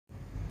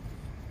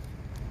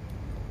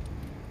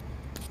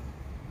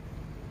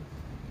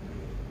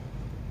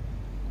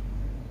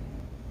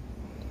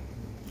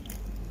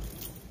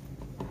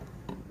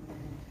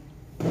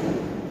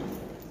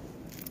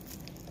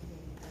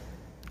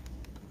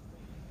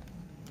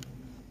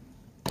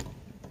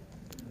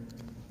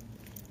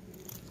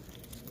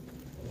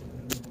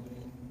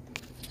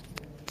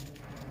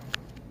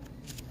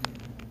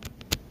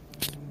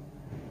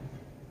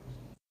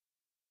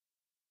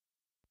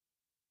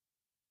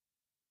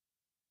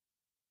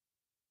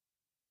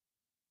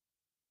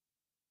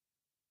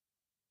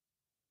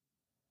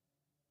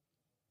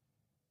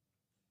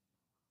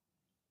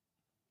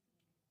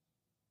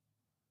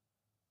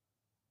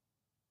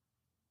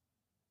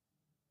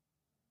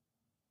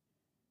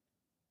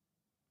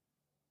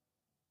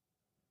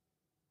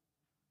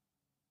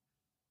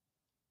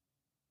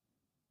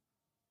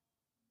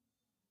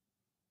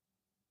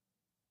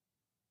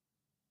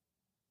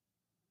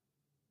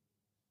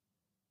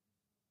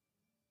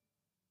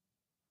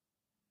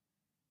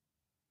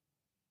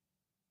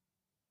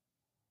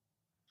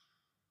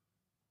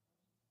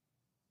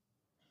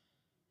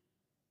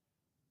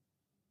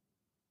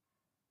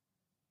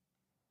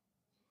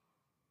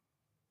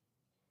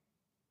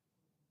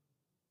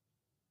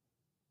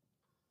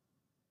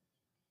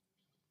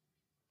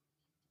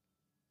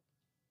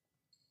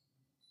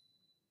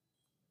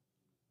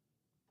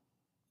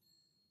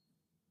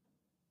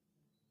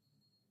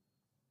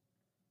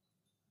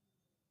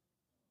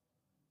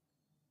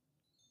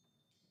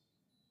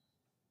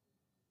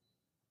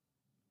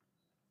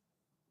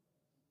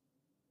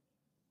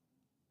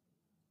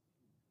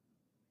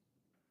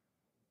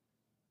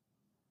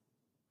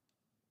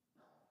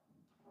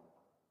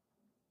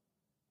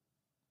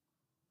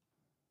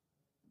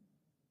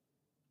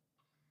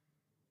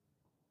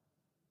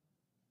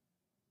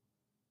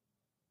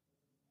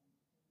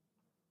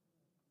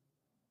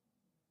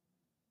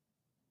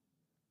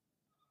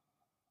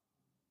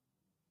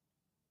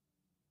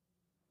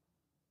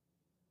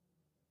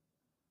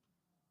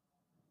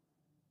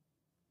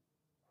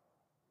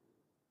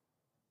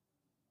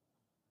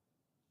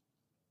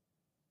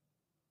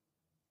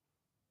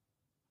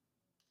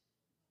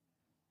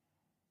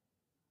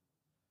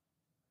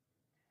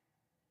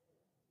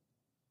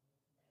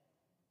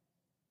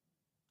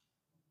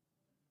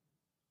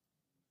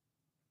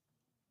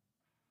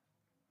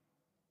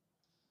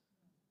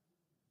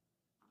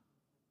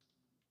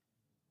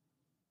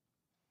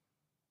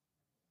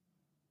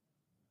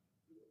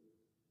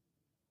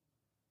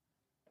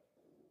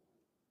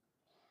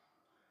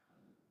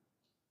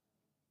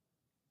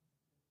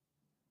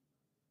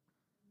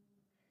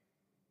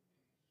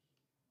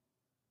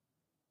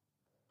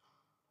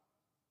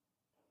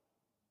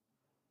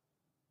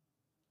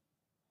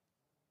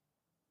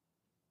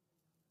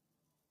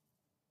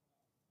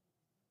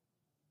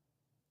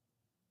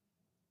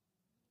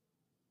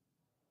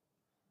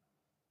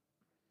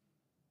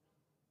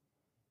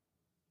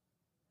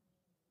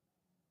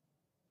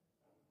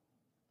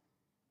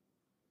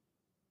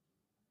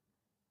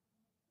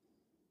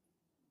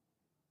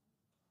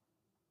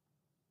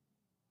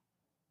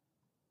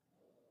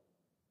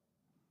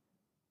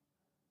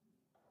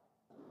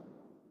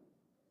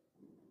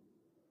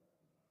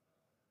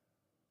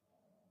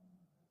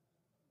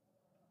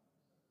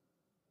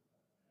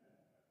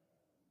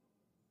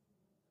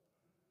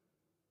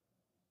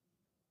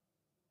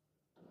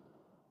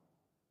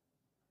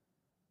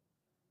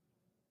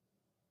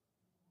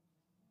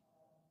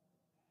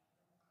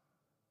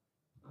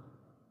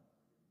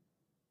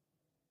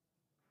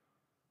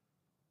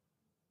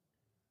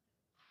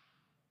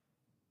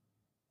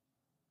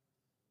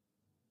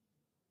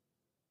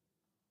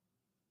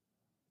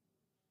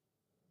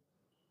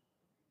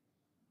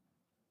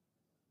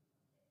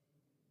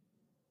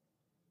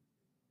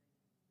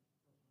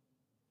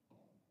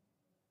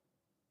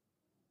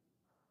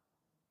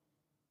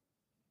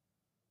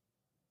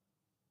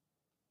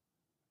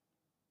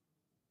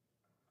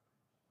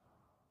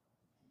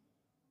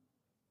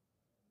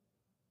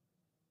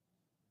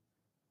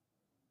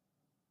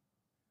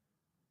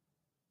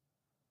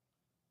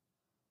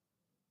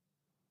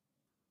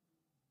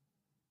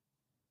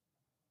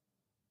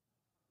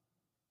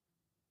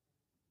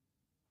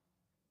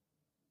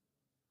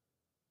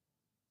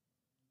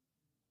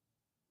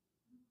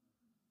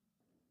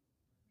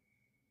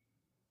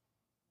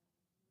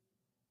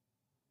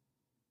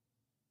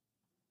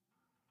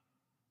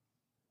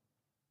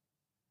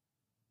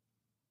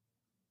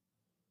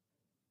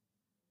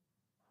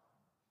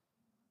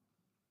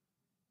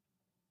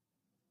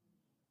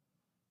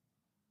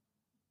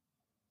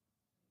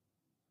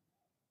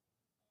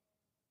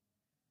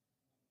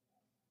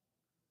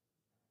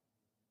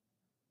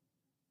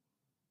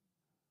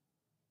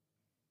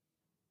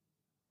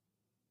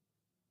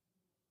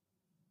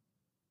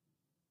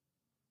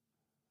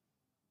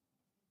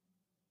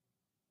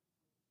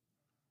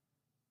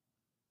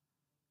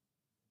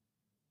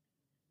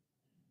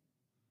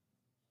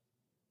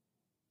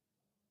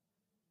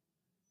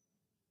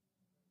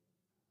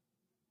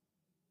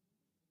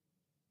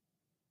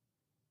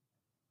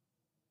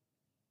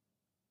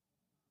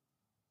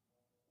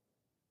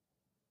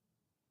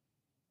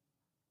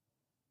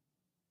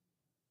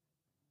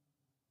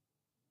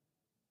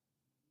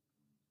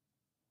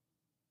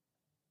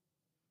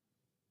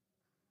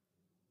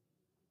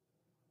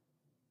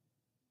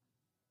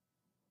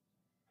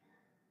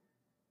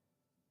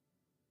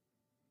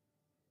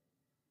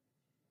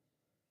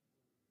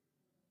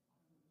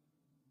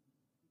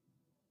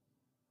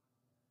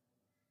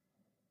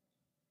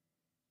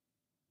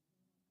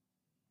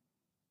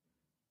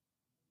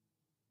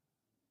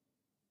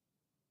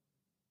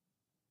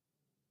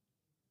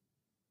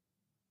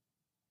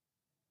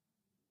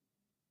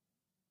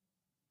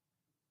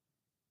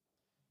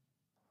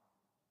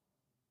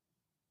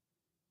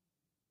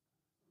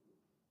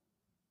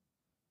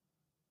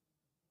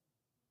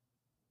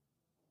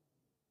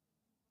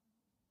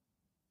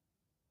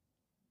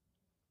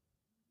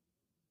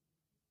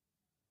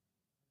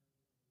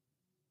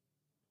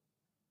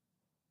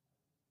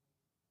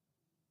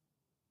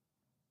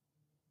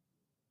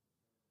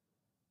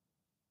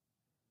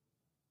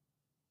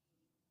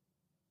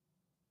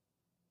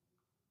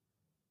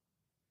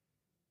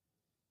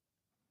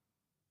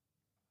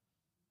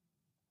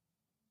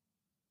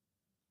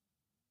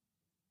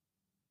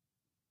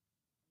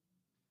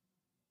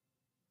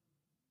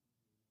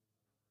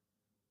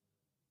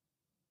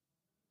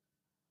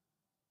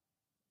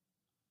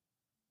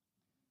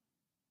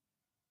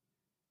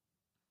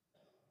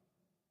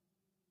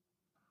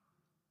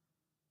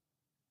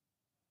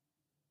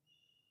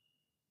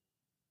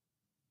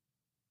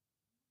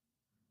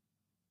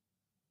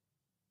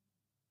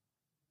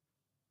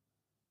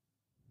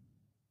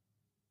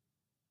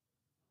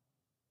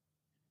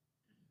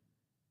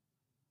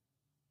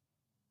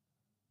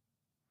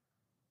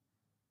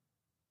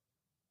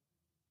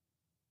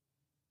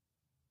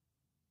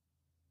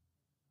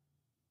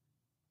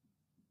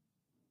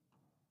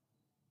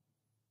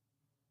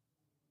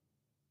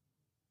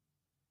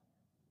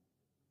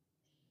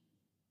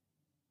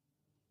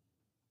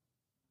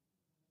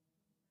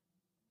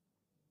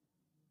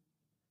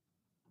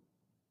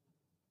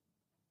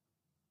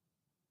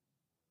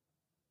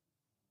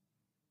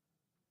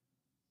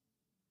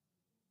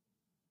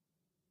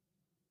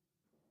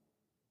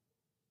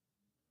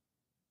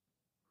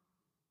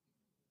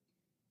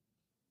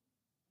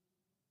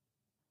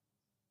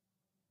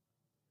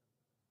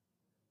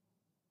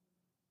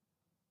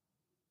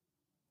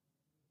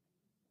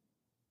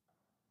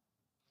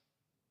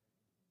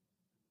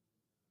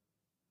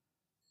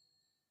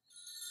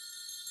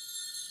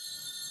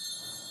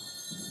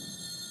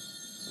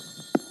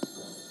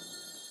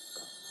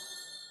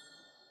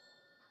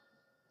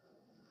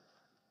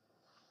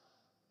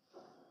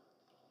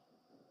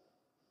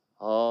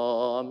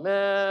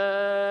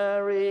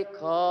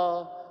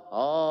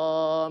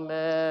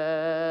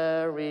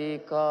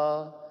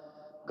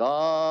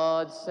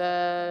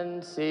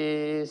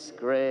His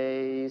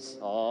grace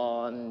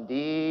on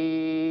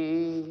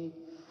thee,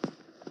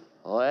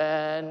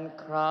 when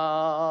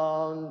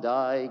crowned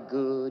thy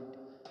good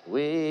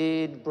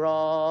with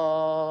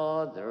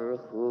brotherhood,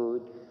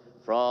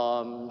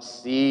 from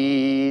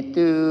sea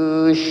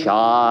to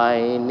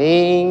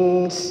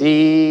shining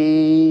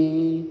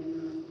sea.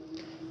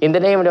 In the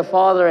name of the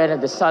Father, and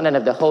of the Son, and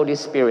of the Holy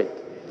Spirit,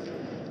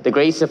 the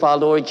grace of our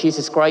Lord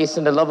Jesus Christ,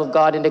 and the love of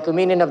God, and the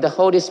communion of the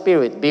Holy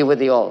Spirit be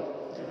with you all.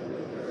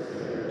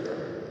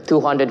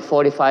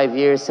 245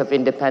 years of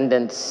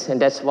independence,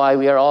 and that's why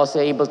we are also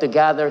able to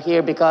gather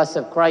here, because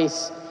of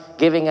Christ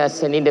giving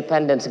us an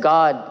independence.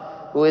 God,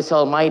 who is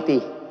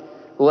almighty,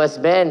 who has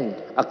been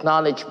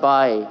acknowledged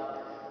by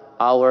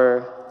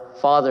our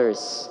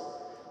fathers,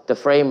 the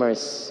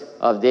framers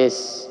of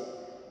this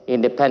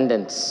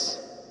independence.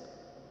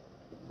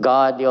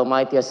 God, the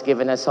Almighty, has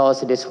given us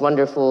also this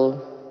wonderful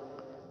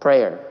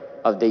prayer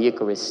of the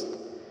Eucharist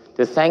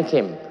to thank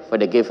Him for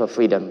the gift of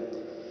freedom.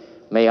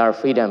 May our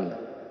freedom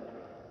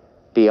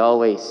be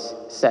always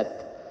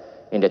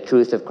set in the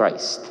truth of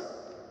Christ.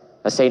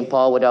 As St.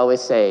 Paul would always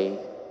say,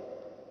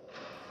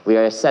 we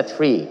are set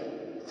free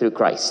through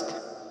Christ.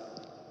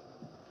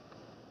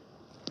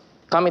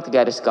 Coming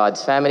together as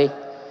God's family,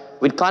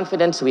 with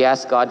confidence we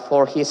ask God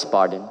for His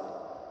pardon.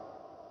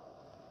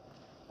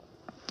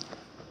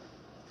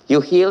 You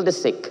heal the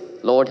sick,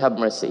 Lord have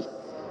mercy.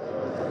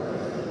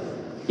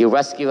 You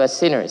rescue us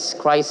sinners,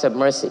 Christ have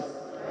mercy.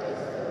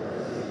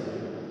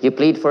 You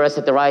plead for us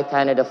at the right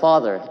hand of the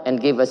Father and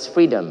give us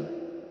freedom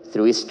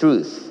through His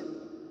truth.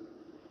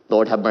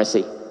 Lord have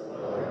mercy.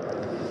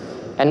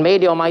 And may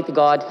the Almighty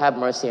God have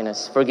mercy on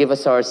us, forgive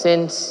us our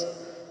sins,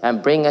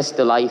 and bring us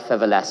to life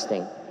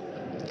everlasting.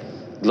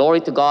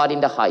 Glory to God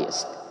in the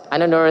highest,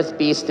 and on earth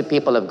peace to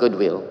people of good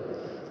will.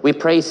 We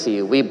praise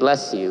you, we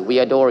bless you, we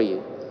adore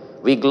you,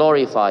 we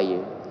glorify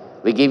you.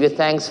 We give you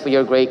thanks for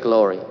your great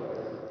glory.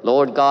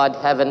 Lord God,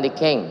 heavenly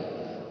King,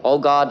 O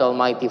God,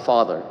 Almighty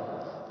Father,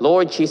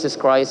 Lord Jesus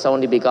Christ,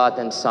 only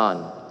begotten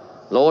Son,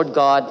 Lord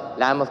God,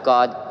 Lamb of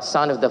God,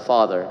 Son of the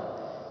Father,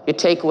 you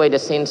take away the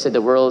sins of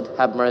the world,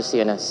 have mercy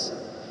on us.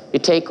 You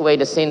take away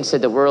the sins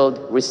of the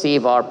world,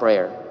 receive our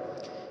prayer.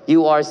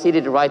 You are seated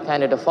at the right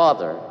hand of the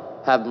Father,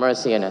 have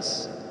mercy on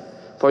us.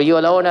 For you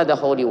alone are the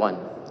Holy One,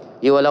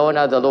 you alone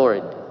are the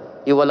Lord,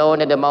 you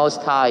alone are the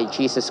Most High,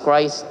 Jesus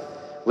Christ,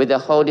 with the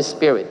Holy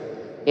Spirit,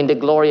 in the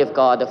glory of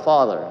God the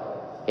Father.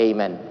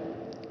 Amen.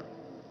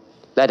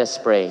 Let us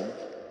pray.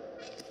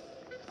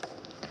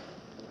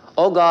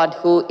 O God,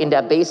 who in the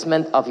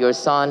abasement of your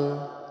Son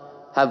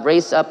have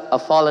raised up a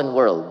fallen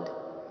world,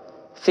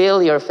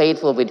 fill your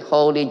faithful with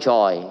holy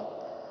joy.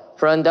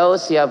 For on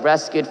those you have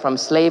rescued from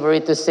slavery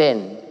to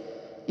sin,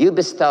 you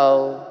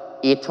bestow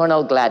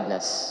eternal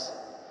gladness.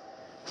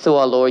 Through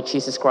our Lord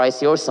Jesus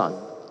Christ, your Son,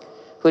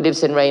 who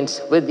lives and reigns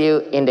with you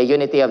in the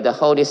unity of the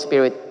Holy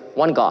Spirit,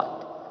 one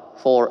God,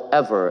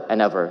 forever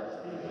and ever.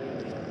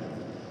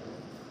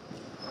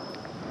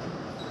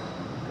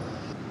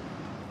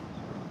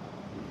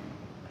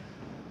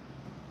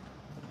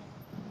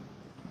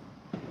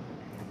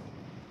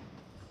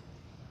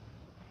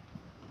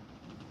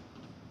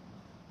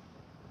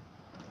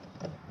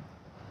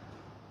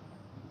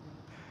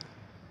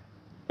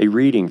 A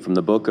reading from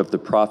the book of the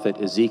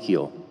prophet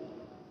Ezekiel.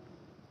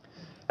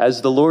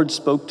 As the Lord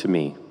spoke to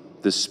me,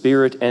 the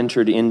Spirit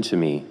entered into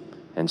me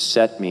and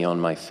set me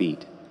on my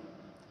feet.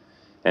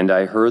 And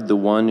I heard the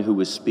one who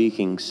was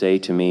speaking say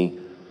to me,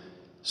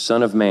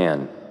 Son of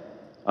man,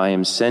 I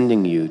am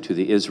sending you to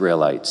the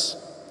Israelites,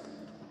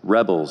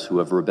 rebels who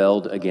have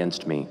rebelled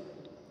against me.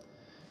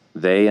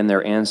 They and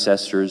their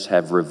ancestors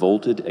have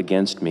revolted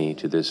against me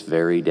to this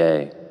very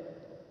day.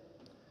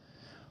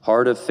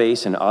 Hard of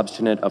face and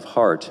obstinate of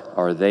heart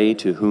are they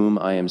to whom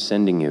I am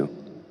sending you.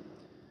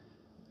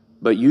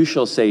 But you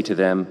shall say to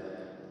them,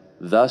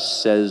 Thus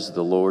says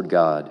the Lord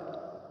God.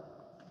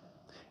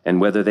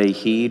 And whether they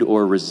heed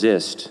or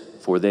resist,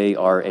 for they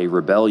are a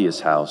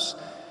rebellious house,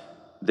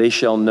 they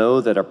shall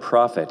know that a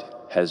prophet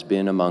has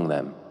been among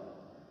them.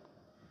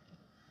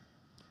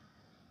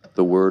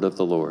 The word of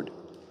the Lord.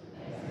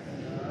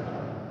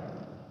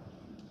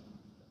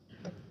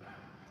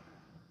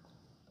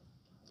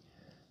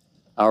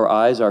 Our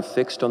eyes are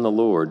fixed on the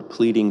Lord,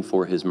 pleading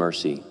for His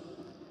mercy.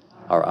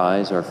 Our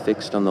eyes are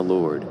fixed on the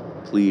Lord,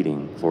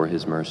 pleading for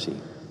His mercy.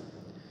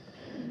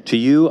 To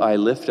you I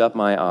lift up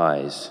my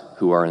eyes,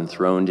 who are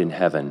enthroned in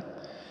heaven,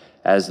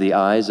 as the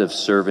eyes of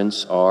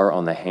servants are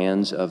on the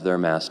hands of their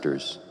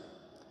masters.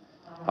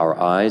 Our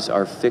eyes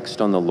are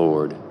fixed on the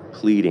Lord,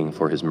 pleading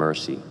for His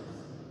mercy.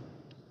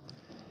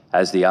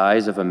 As the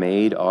eyes of a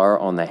maid are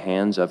on the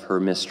hands of her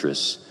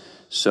mistress,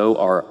 so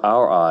are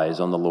our eyes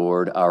on the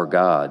Lord our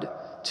God,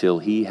 till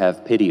He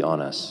have pity on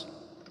us.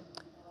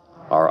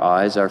 Our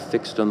eyes are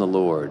fixed on the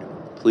Lord,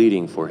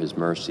 pleading for His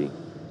mercy.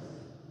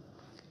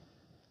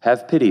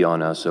 Have pity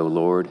on us, O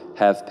Lord,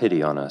 have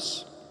pity on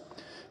us.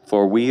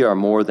 For we are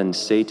more than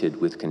sated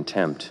with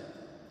contempt.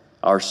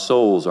 Our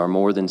souls are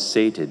more than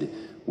sated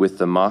with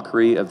the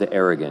mockery of the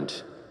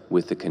arrogant,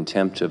 with the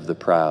contempt of the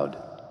proud.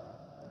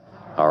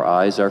 Our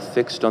eyes are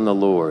fixed on the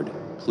Lord,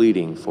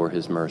 pleading for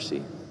his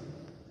mercy.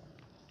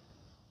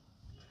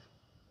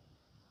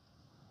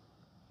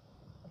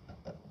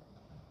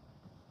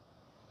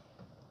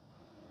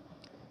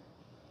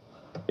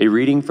 A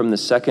reading from the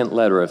second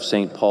letter of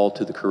St. Paul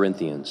to the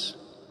Corinthians.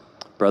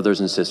 Brothers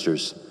and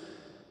sisters,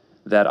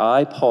 that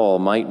I, Paul,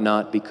 might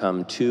not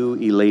become too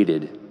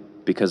elated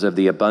because of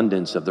the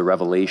abundance of the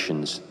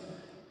revelations,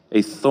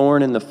 a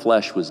thorn in the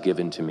flesh was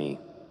given to me,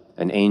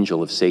 an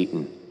angel of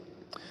Satan,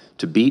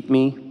 to beat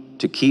me,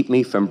 to keep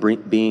me from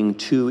being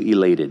too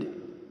elated.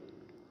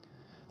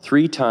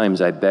 3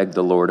 times I begged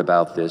the Lord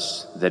about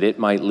this, that it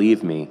might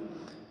leave me,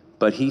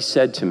 but he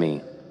said to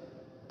me,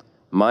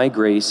 "My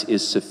grace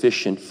is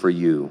sufficient for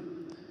you,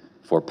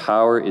 for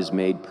power is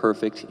made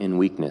perfect in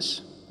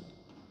weakness."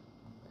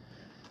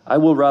 I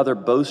will rather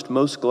boast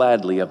most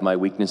gladly of my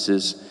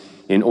weaknesses,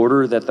 in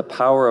order that the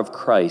power of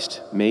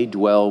Christ may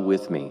dwell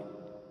with me.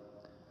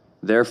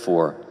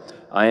 Therefore,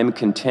 I am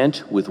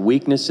content with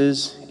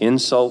weaknesses,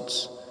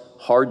 insults,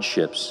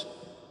 hardships,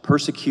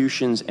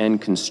 persecutions,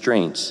 and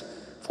constraints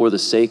for the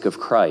sake of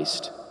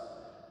Christ.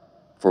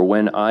 For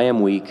when I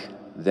am weak,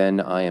 then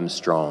I am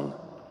strong.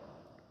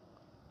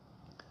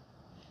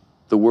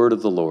 The word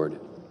of the Lord.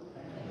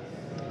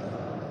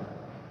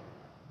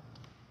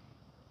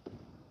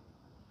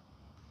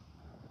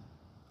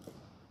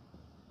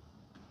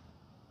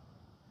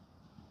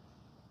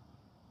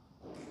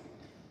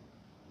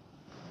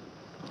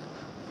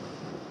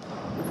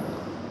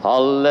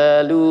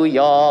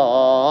 Alleluia,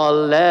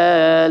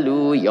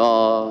 alleluia,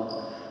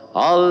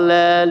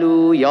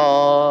 alleluia.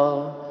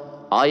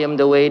 I am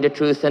the way, the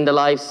truth, and the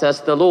life,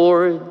 says the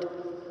Lord.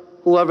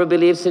 Whoever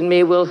believes in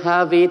me will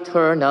have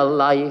eternal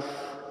life.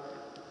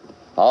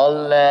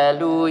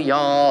 Alleluia,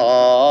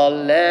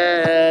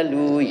 alleluia,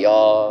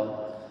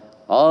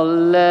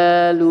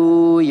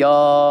 alleluia.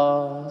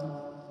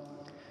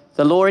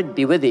 The Lord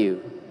be with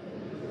you.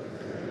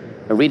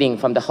 A reading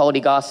from the Holy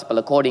Gospel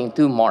according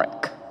to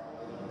Mark.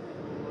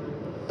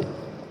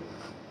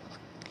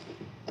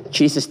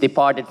 Jesus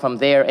departed from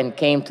there and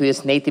came to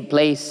his native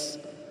place,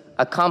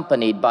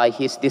 accompanied by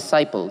his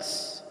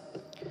disciples.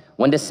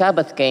 When the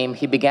Sabbath came,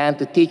 he began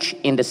to teach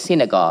in the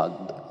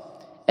synagogue,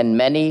 and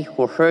many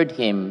who heard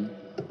him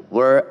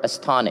were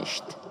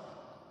astonished.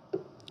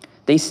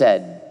 They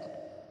said,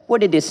 "Where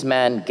did this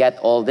man get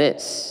all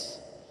this?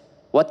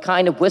 What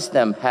kind of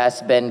wisdom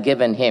has been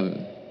given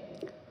him?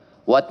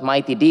 What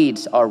mighty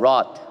deeds are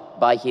wrought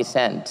by his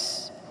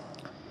hands?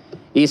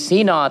 Is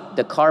he not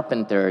the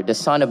carpenter, the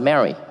son of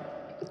Mary,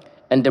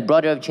 and the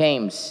brother of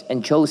James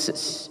and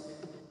Joseph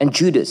and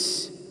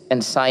Judas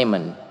and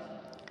Simon?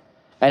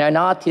 And are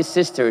not his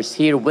sisters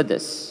here with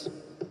us?"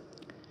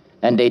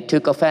 And they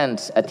took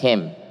offense at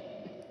him.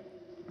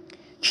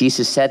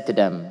 Jesus said to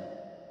them,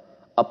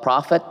 "A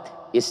prophet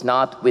is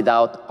not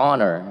without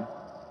honor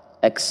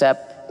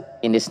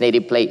except in his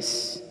native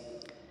place,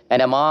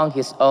 and among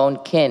his own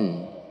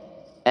kin,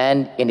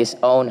 and in his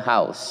own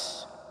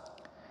house."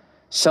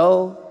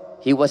 So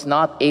he was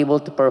not able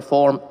to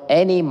perform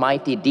any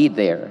mighty deed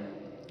there,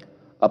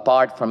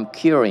 apart from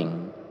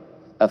curing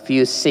a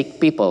few sick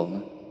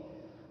people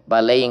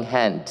by laying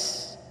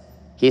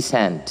his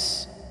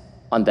hands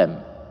on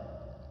them.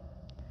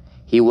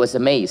 He was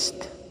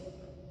amazed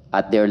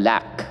at their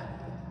lack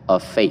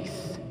of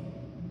faith.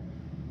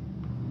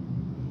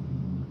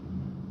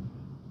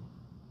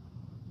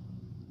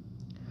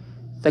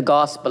 The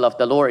Gospel of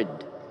the Lord.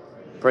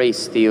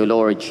 Praise to you,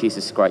 Lord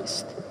Jesus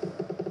Christ.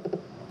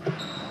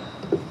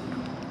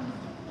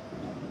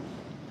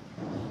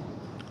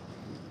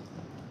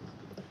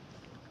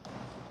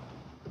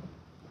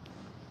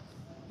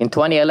 In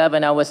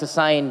 2011, I was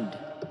assigned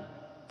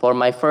for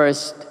my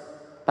first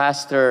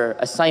pastor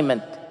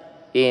assignment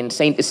in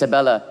St.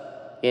 Isabella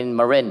in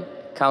Marin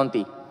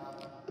County,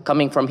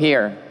 coming from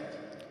here.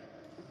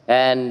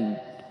 And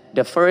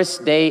the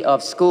first day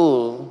of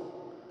school,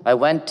 I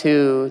went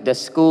to the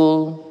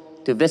school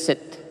to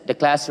visit the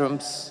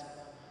classrooms.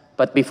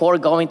 But before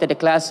going to the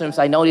classrooms,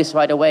 I noticed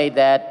right away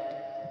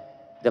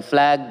that the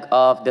flag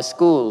of the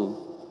school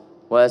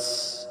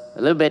was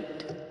a little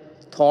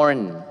bit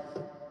torn.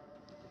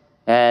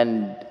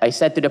 And I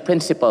said to the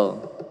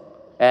principal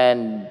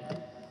and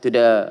to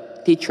the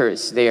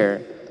teachers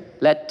there,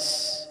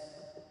 "Let's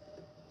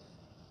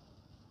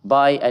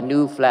buy a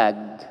new flag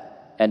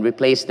and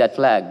replace that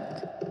flag.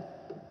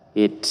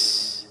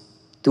 It's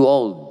too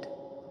old."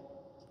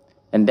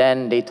 And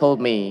then they told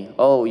me,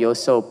 "Oh, you're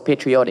so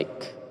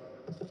patriotic."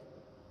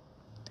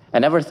 I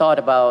never thought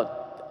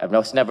about, I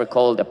was never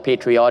called a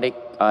patriotic.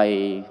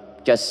 I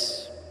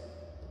just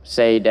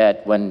say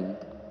that when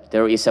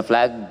there is a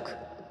flag,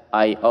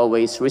 I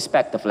always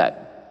respect the flag.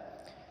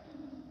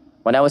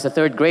 When I was a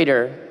third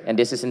grader, and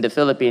this is in the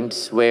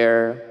Philippines,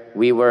 where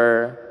we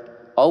were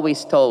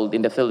always told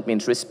in the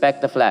Philippines,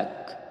 respect the flag.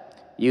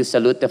 You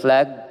salute the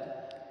flag.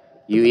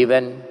 You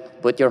even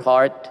put your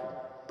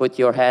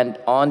hand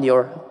on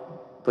your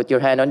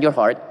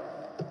heart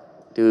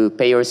to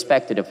pay your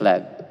respect to the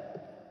flag.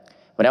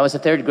 When I was a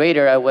third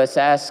grader, I was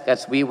asked,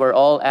 as we were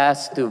all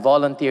asked to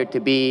volunteer to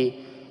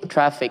be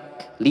traffic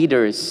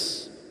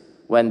leaders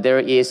when there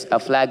is a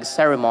flag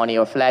ceremony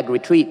or flag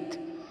retreat.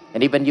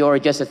 And even you're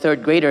just a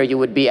third grader, you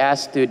would be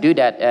asked to do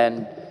that.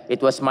 And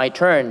it was my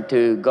turn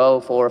to go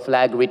for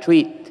flag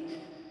retreat.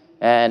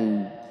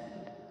 And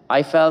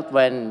I felt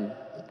when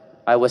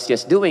I was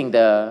just doing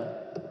the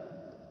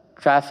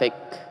traffic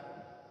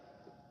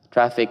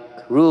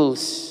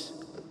rules,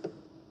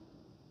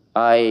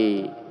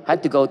 I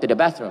had to go to the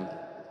bathroom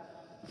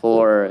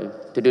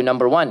to do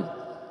number one.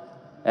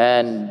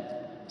 And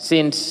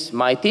since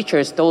my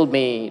teachers told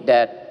me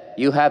that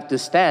you have to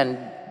stand,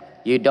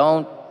 you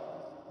don't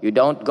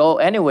go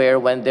anywhere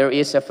when there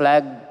is a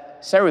flag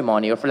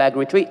ceremony or flag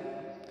retreat.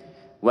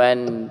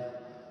 When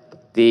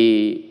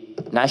the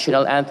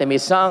national anthem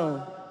is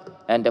sung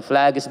and the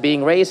flag is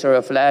being raised, or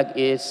a flag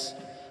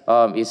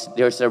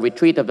there's a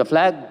retreat of the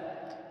flag,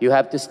 you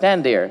have to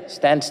stand there,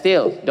 stand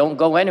still, don't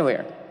go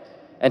anywhere.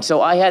 And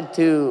so I had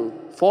to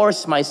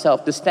force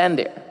myself to stand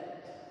there.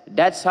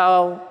 That's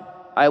how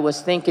I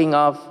was thinking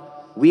of,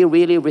 we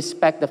really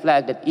respect the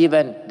flag, that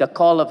even the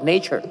call of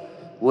nature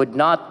would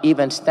not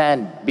even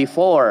stand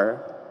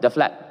before the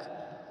flag.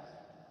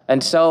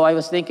 And so I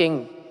was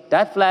thinking,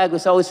 that flag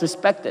was always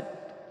respected.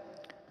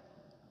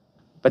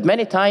 But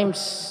many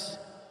times,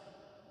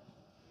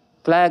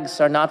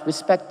 flags are not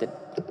respected.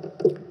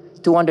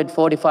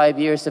 245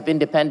 years of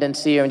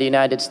independence here in the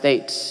United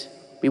States.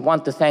 We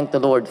want to thank the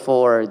Lord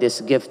for this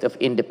gift of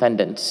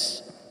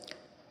independence.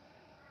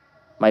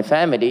 My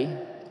family,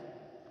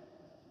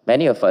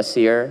 many of us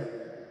here,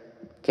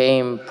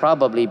 came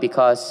probably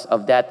because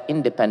of that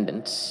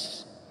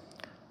independence.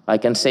 I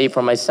can say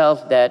for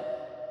myself that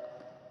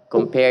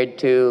compared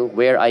to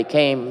where I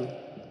came,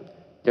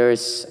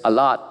 there's a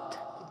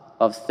lot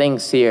of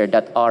things here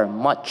that are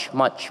much,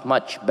 much,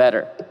 much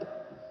better.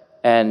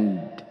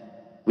 And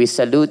we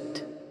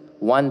salute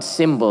one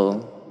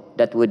symbol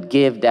that would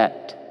give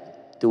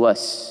that to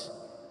us,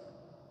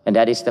 and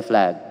that is the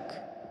flag.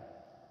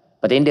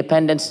 But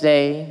Independence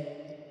Day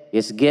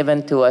is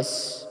given to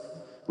us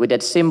with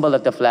that symbol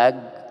of the flag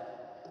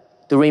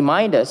to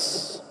remind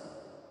us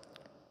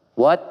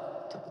what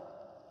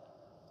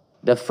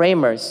the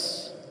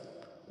framers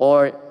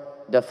or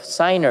the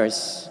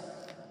signers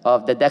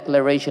of the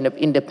Declaration of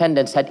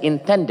Independence had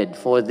intended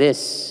for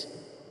this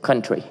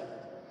country.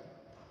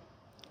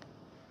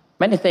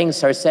 Many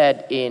things are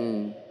said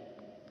in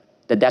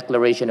the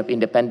Declaration of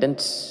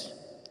Independence,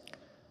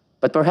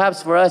 but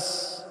perhaps for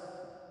us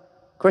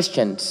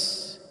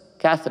Christians,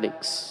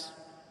 Catholics,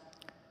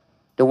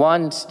 the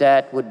ones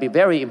that would be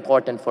very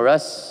important for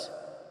us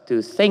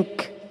to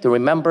think, to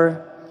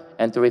remember,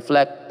 and to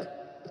reflect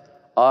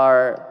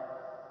are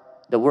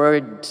the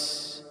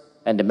words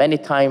and the many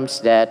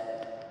times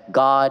that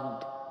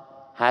God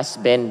has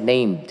been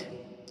named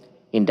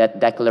in that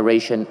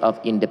Declaration of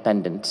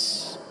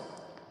Independence.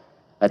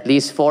 At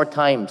least 4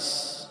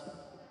 times,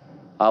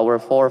 our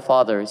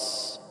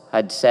forefathers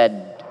had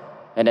said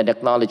and had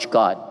acknowledged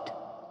God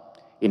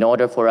in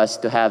order for us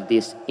to have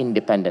this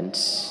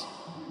independence,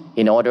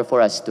 in order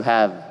for us to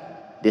have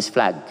this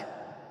flag.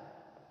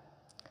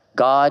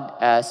 God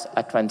as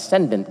a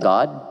transcendent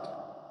God,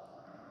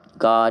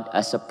 God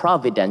as a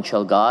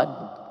providential God,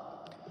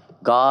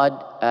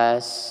 God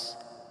as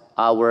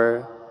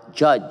our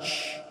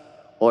judge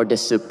or the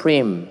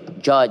supreme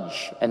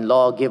judge and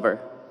lawgiver,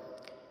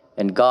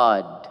 and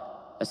God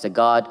as the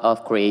God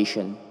of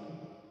creation.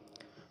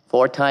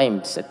 4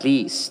 times at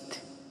least,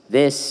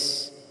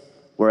 this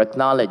were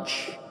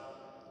acknowledged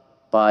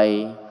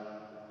by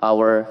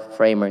our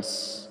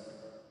framers.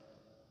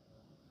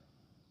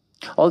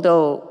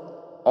 Although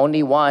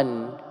only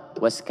one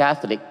was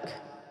Catholic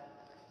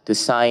to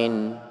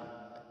sign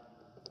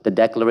the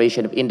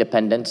Declaration of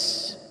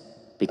Independence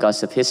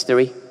because of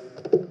history,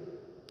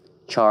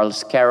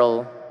 Charles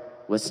Carroll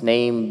was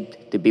named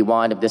to be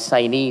one of the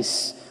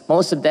signees.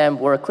 Most of them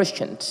were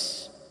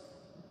Christians.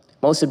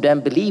 Most of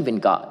them believe in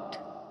God.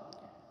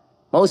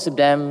 Most of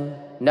them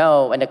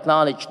know and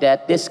acknowledge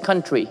that this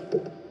country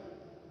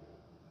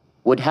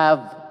would have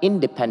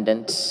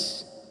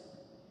independence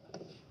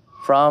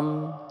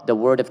from the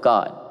Word of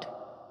God,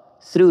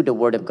 through the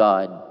Word of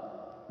God,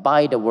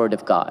 by the Word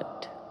of God.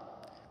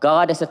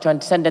 God as a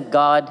transcendent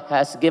God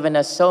has given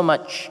us so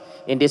much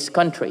in this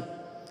country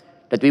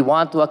that we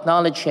want to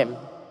acknowledge Him.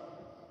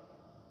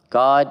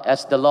 God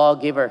as the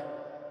lawgiver.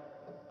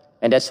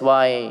 And that's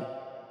why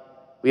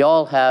we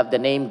all have the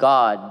name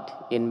God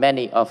in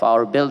many of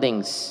our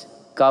buildings,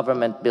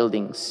 government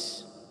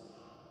buildings.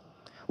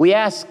 We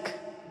ask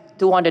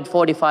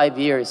 245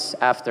 years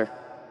after,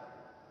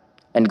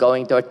 and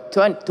going to our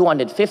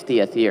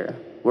 250th year,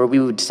 where we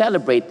would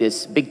celebrate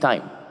this big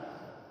time.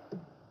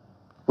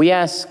 We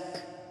ask,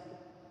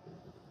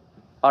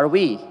 are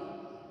we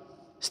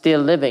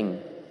still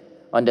living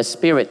on the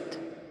spirit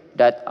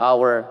that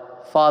our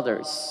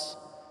fathers,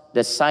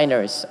 the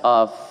signers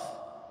of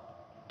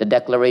the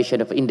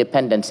Declaration of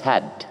Independence,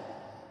 had?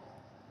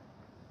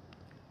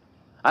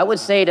 I would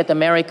say that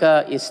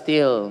America is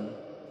still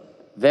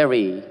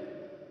very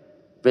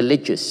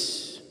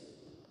religious,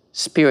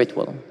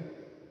 spiritual.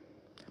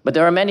 But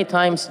there are many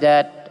times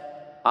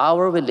that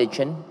our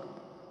religion,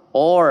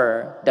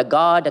 or the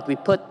God that we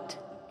put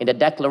in the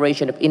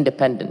Declaration of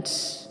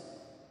Independence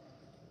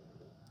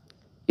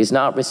is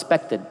not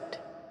respected,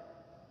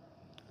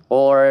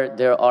 or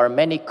there are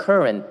many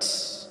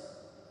currents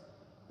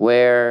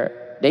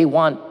where they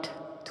want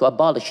to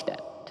abolish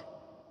that.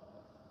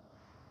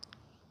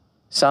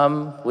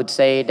 Some would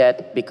say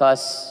that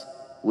because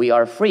we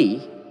are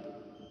free,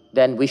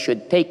 then we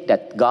should take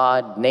that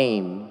God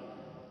name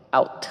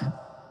out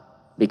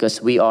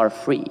because we are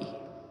free.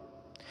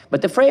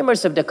 But the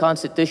framers of the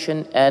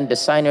Constitution and the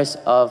signers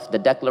of the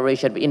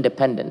Declaration of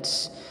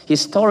Independence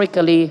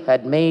historically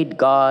had made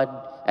God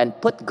and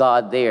put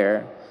God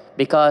there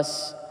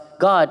because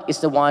God is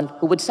the one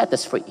who would set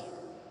us free.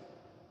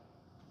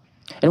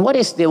 And what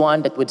is the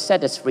one that would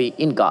set us free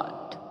in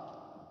God?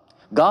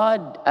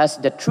 God as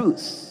the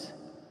truth.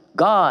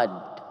 God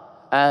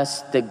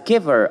as the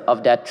giver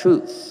of that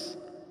truth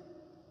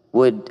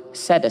would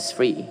set us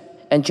free.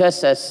 And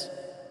just as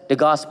the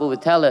gospel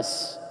would tell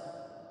us,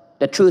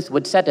 the truth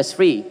would set us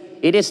free.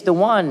 It is the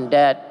one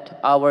that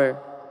our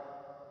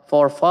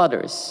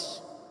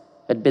forefathers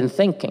had been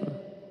thinking.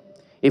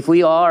 If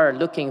we are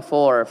looking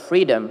for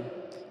freedom,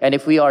 and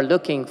if we are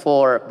looking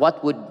for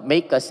what would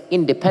make us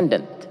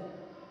independent,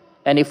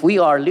 and if we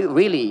are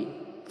really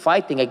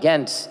fighting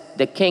against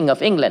the King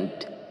of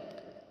England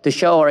to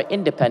show our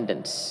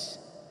independence,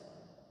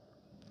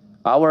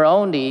 our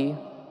only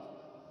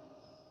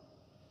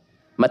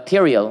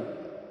material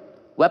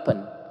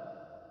weapon,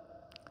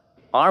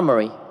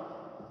 armory,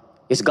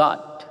 is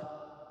God,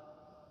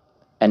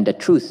 and the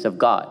truth of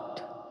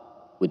God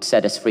would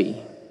set us free.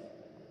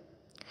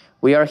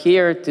 We are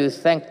here to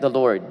thank the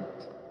Lord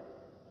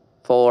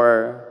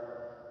for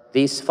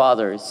these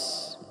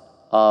fathers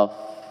of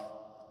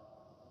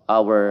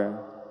our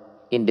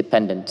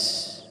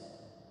independence,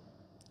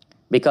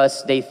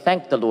 because they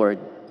thank the Lord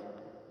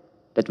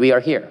that we are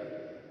here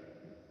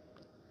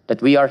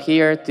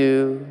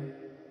to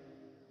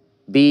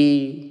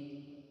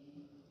be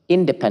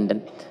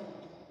independent,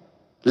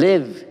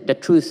 live the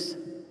truth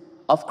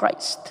of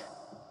Christ.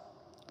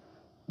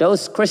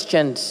 Those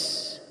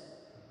Christians,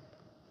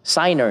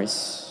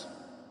 signers,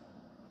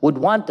 would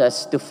want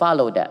us to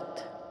follow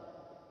that.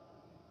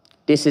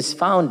 This is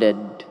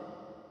founded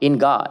in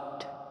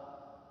God,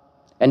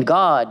 and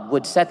God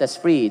would set us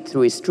free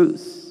through His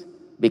truth,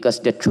 because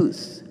the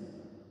truth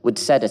would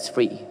set us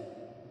free.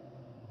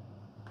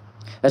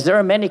 As there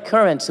are many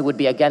currents who would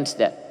be against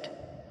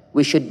that,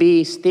 we should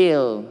be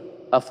still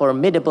a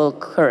formidable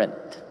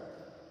current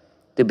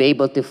to be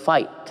able to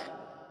fight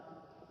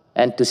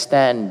and to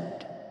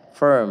stand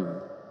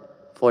firm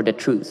for the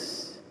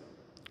truth,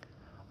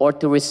 or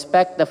to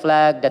respect the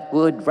flag that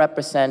would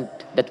represent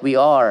that we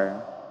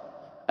are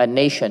a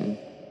nation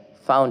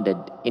founded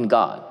in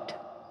God,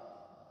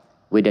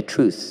 with the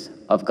truth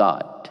of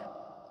God.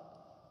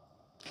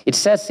 It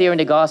says here in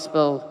the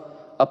gospel,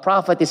 a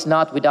prophet is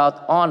not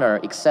without honor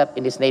except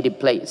in his native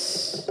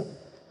place.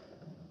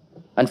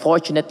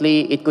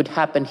 Unfortunately, it could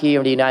happen here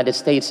in the United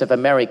States of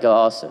America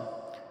also,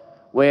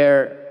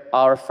 where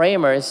our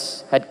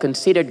framers had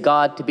considered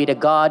God to be the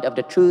God of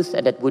the truth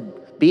and that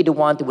would be the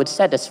one that would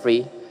set us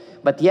free,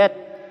 but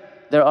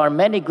yet there are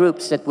many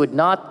groups that would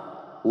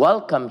not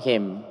welcome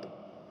Him,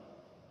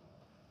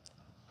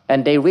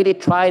 and they really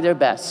try their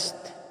best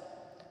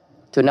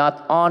to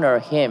not honor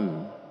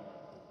Him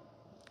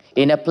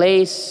in a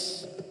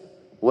place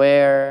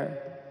where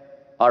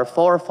our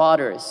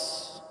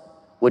forefathers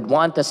would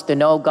want us to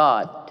know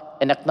God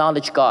and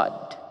acknowledge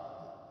God.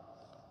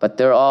 But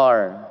there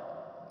are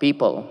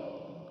people,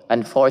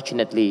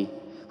 unfortunately,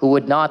 who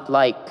would not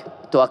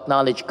like to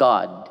acknowledge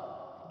God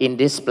in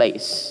this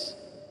place,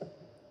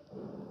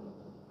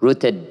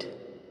 rooted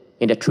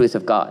in the truth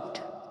of God.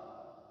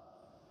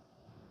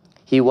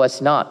 He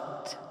was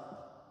not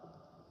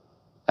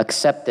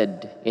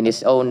accepted in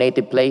his own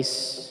native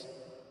place.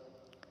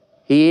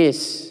 He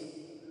is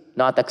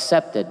not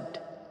accepted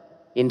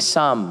in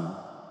some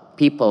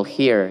people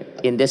here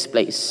in this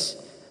place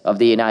of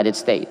the United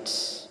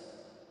States.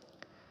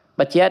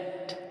 But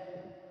yet,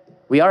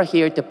 we are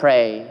here to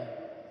pray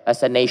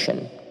as a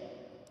nation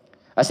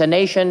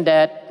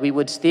that we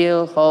would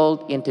still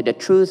hold into the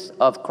truth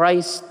of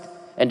Christ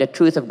and the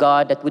truth of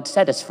God that would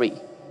set us free,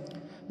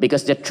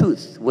 because the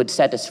truth would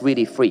set us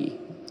really free.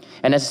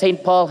 And as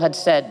St. Paul had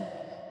said,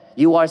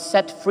 you are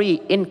set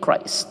free in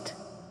Christ.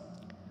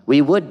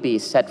 We would be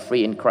set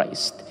free in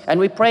Christ. And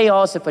we pray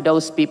also for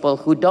those people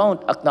who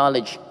don't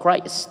acknowledge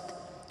Christ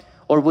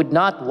or would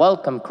not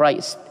welcome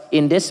Christ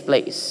in this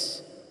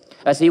place.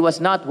 As He was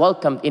not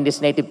welcomed in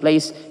this native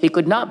place, He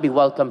could not be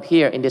welcomed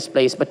here in this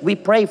place. But we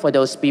pray for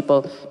those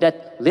people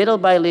that little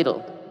by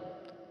little,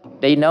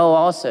 they know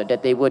also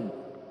that they would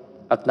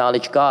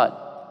acknowledge God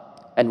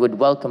and would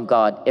welcome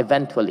God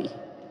eventually.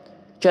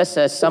 Just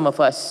as some of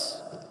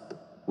us,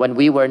 when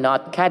we were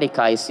not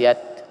catechized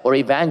yet or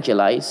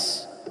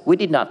evangelized, we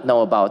did not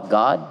know about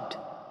God.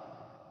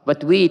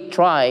 But we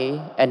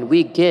try and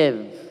we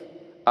give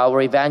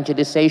our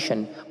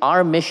evangelization,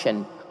 our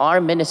mission, our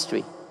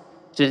ministry,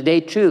 so that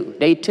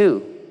they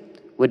too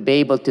would be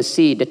able to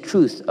see the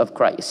truth of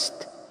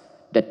Christ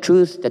the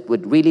truth that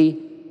would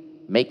really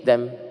make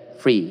them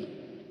free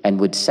and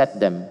would set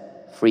them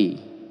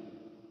free.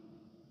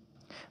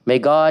 May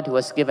God, who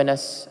has given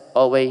us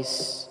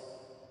always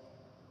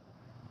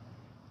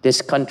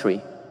this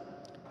country,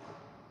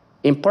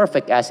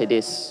 imperfect as it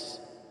is,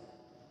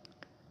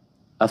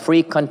 a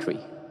free country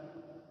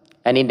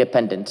and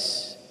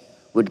independence,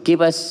 would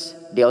give us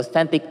the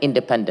authentic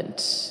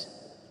independence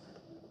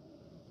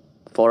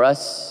for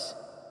us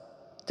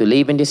to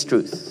live in this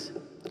truth,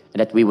 and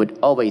that we would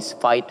always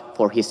fight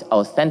for His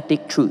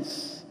authentic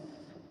truth.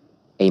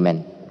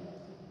 Amen.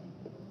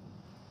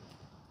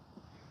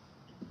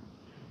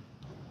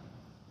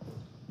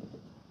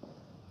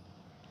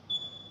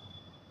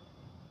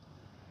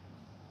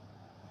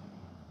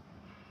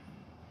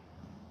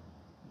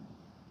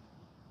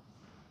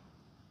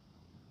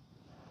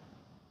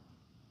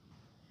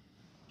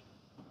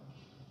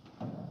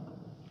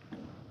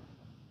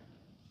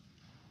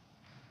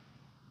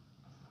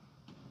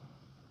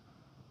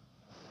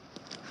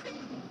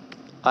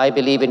 I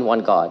believe in one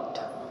God,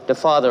 the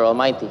Father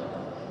Almighty,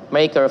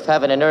 maker of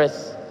heaven and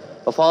earth,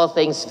 of all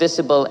things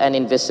visible and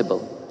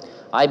invisible.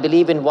 I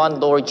believe in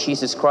one Lord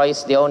Jesus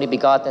Christ, the only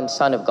begotten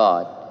Son of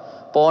God,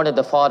 born of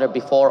the Father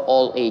before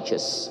all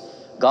ages,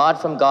 God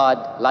from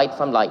God, light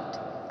from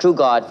light, true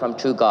God from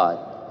true God,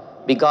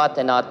 begotten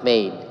and not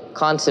made,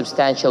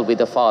 consubstantial with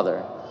the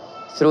Father.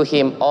 Through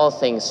Him all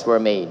things were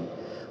made.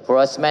 For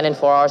us men and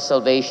for our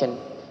salvation,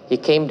 He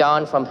came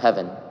down from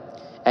heaven,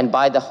 and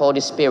by the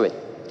Holy Spirit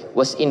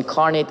was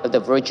incarnate of the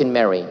Virgin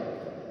Mary,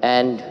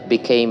 and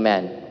became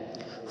man.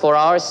 For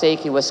our sake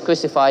He was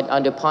crucified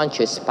under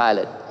Pontius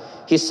Pilate.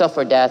 He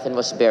suffered death and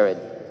was buried,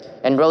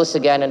 and rose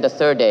again on the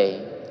third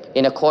day,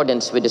 in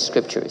accordance with the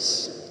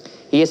Scriptures.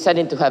 He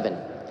ascended into heaven,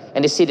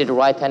 and is seated at the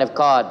right hand of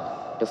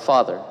God, the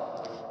Father.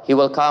 He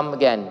will come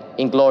again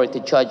in glory to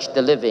judge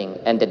the living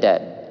and the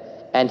dead,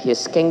 and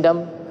His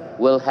kingdom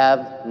will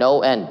have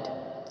no end.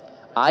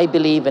 I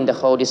believe in the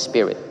Holy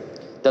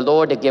Spirit, the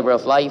Lord, the giver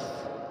of life,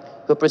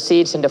 who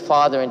proceeds in the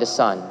Father and the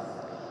Son,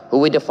 who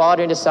with the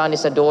Father and the Son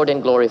is adored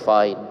and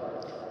glorified,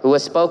 who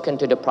has spoken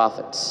to the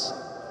prophets.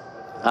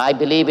 I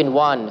believe in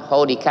one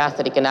holy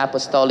Catholic and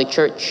Apostolic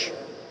Church.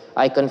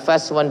 I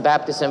confess one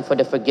baptism for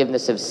the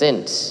forgiveness of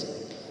sins,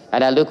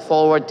 and I look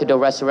forward to the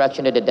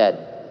resurrection of the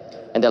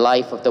dead and the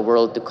life of the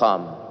world to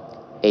come.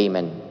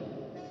 Amen.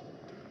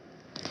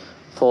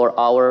 For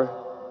our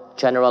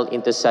general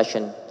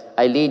intercession,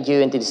 I lead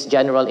you into this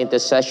general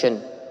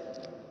intercession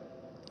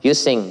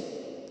using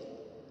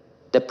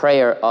the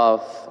prayer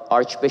of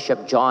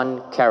Archbishop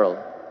John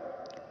Carroll.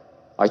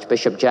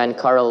 Archbishop John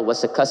Carroll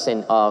was a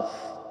cousin of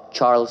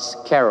Charles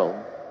Carroll,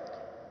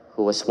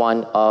 who was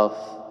one of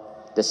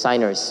the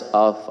signers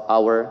of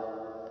our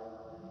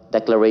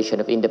Declaration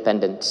of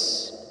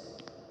Independence.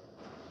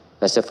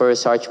 As the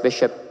first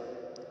Archbishop,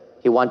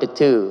 he wanted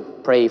to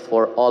pray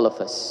for all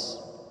of us.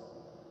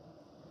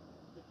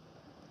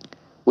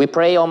 We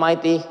pray,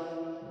 Almighty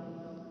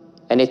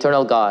and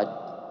eternal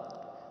God,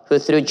 who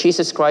through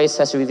Jesus Christ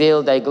has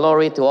revealed thy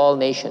glory to all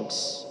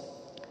nations,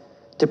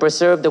 to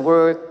preserve the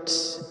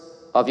works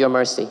of your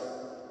mercy,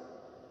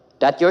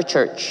 that your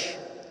church,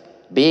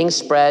 being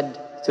spread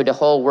through the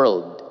whole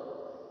world,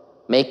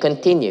 may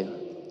continue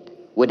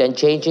with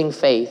unchanging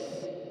faith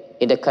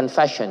in the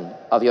confession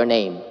of your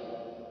name.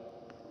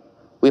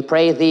 We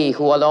pray thee,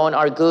 who alone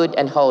are good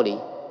and holy,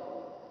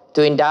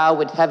 to endow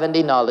with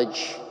heavenly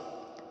knowledge,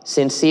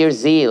 sincere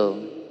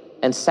zeal,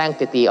 and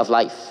sanctity of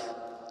life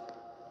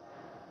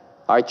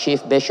our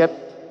Chief Bishop,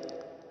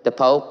 the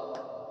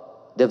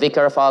Pope, the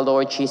Vicar of our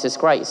Lord Jesus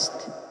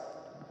Christ,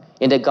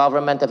 in the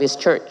government of His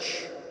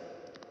church,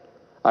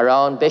 our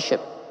own bishop,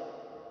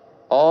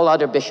 all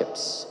other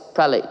bishops,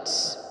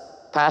 prelates,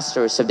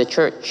 pastors of the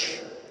church,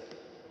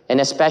 and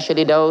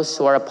especially those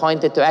who are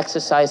appointed to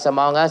exercise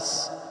among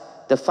us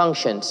the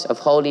functions of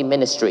holy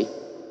ministry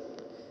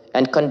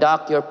and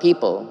conduct your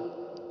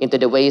people into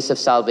the ways of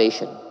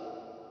salvation.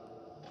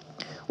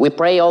 We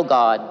pray, O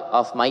God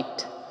of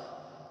might,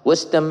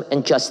 wisdom,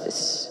 and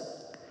justice,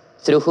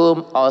 through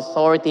whom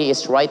authority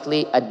is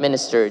rightly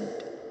administered,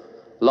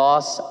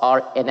 laws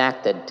are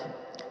enacted,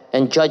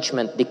 and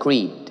judgment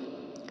decreed.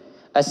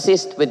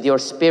 Assist with your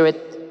spirit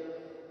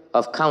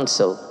of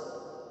counsel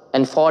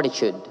and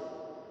fortitude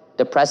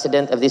the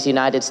President of this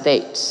United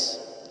States,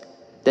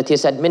 that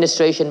his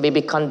administration may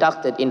be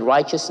conducted in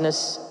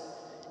righteousness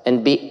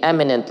and be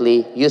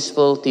eminently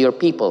useful to your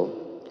people,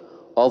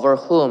 over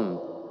whom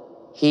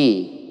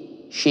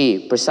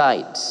she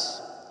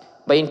presides,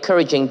 by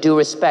encouraging due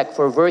respect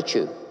for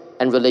virtue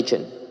and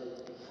religion,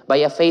 by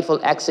a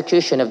faithful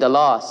execution of the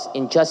laws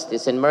in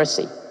justice and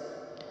mercy,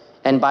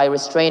 and by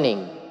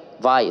restraining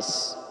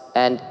vice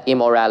and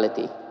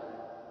immorality.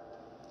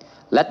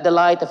 Let the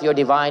light of your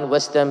divine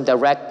wisdom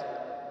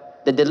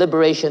direct the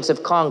deliberations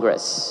of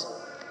Congress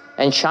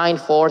and shine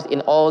forth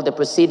in all the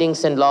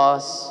proceedings and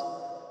laws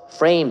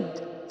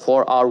framed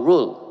for our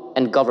rule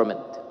and government,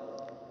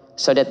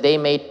 so that they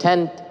may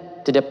tend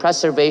to the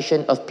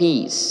preservation of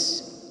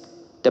peace,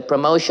 the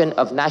promotion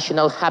of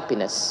national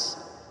happiness,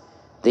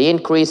 the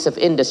increase of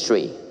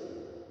industry,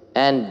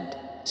 and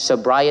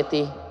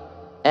sobriety,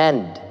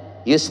 and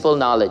useful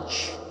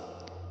knowledge,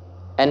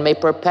 and may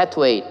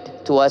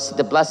perpetuate to us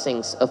the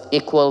blessings of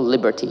equal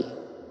liberty.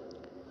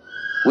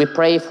 We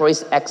pray for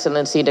His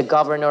Excellency, the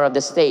Governor of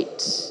the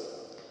States,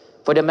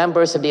 for the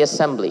members of the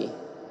Assembly,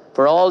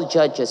 for all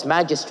judges,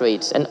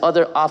 magistrates, and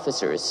other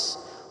officers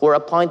who are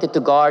appointed to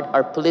guard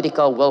our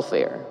political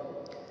welfare,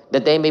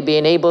 that they may be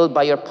enabled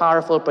by your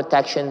powerful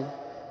protection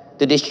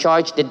to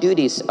discharge the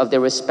duties of their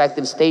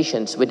respective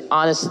stations with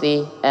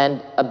honesty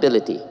and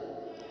ability.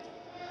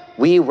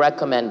 We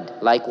recommend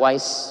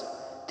likewise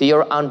to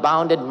your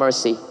unbounded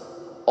mercy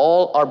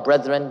all our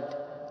brethren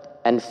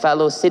and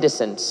fellow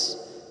citizens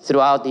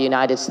throughout the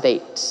United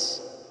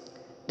States,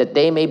 that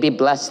they may be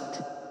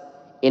blessed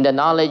in the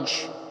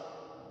knowledge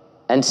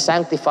and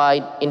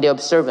sanctified in the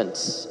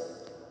observance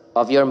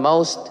of your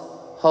most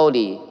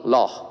holy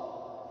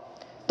law,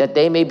 that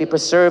they may be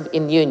preserved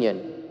in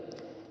union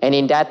and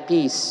in that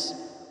peace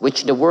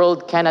which the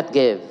world cannot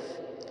give,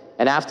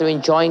 and after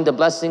enjoying the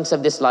blessings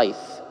of this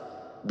life,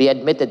 be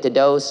admitted to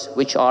those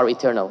which are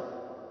eternal.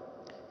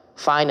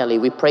 Finally,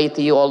 we pray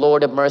to you, O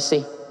Lord of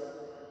mercy,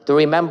 to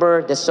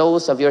remember the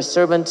souls of your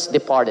servants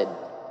departed,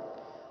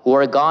 who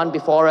are gone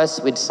before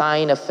us with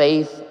sign of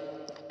faith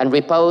and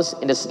repose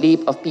in the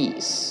sleep of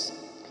peace.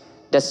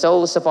 The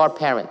souls of our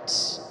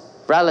parents,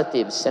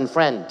 relatives, and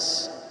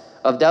friends,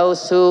 of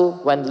those who,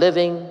 when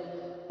living,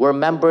 were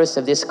members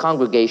of this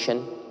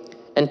congregation,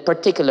 and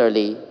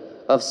particularly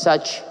of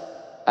such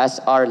as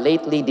are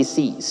lately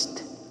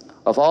deceased,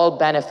 of all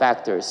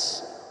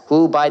benefactors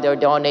who by their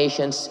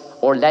donations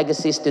or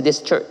legacies to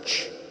this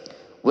church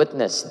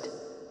witnessed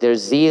their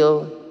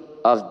zeal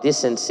of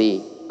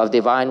decency of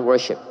divine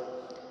worship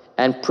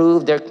and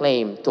proved their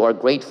claim to our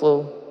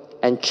grateful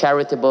and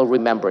charitable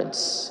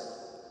remembrance.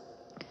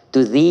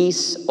 To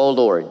these, O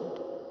Lord,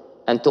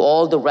 and to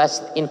all the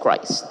rest in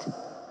Christ,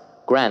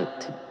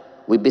 grant,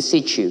 we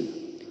beseech you,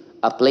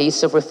 a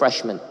place of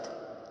refreshment,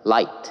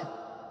 light,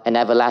 and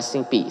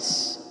everlasting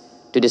peace,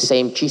 to the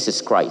same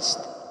Jesus Christ,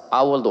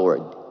 our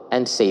Lord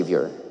and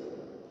Savior.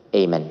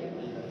 Amen.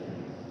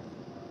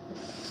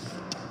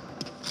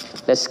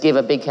 Let's give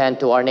a big hand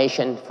to our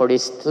nation for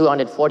this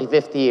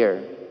 245th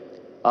year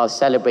of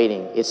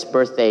celebrating its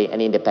birthday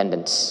and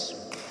independence.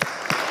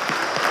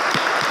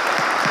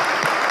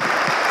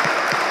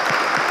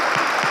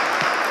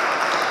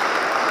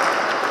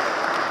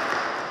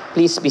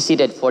 Please be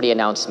seated for the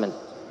announcement.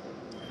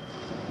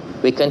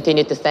 We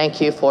continue to thank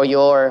you for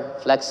your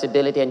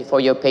flexibility and for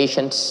your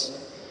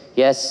patience.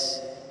 Yes,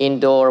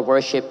 indoor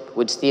worship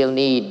would still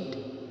need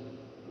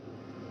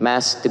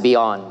masks to be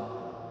on,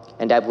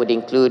 and that would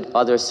include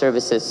other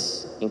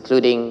services,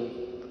 including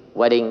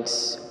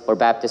weddings or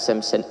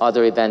baptisms and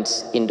other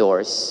events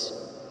indoors.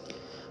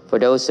 For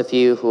those of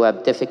you who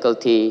have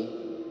difficulty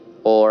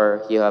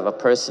or you have a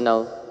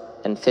personal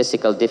and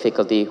physical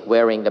difficulty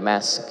wearing the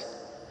mask,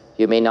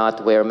 you may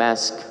not wear a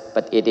mask,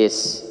 but it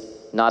is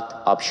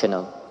not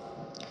optional.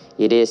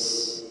 It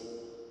is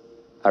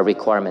a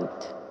requirement.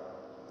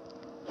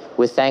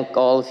 We thank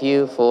all of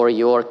you for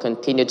your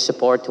continued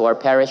support to our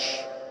parish.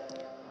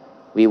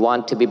 We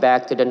want to be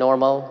back to the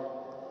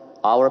normal.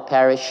 Our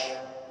parish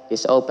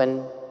is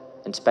open,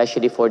 and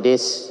especially for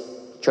this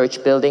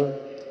church building,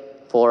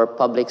 for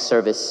public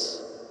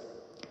service.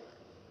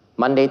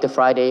 Monday to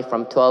Friday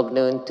from 12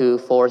 noon to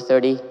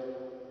 4:30,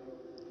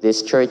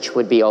 this church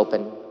would be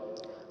open.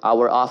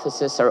 Our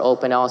offices are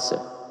open also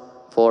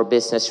for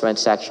business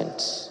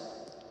transactions.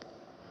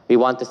 We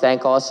want to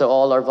thank also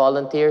all our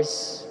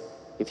volunteers.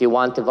 If you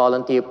want to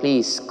volunteer,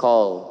 please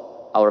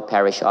call our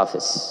parish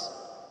office.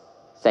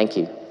 Thank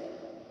you.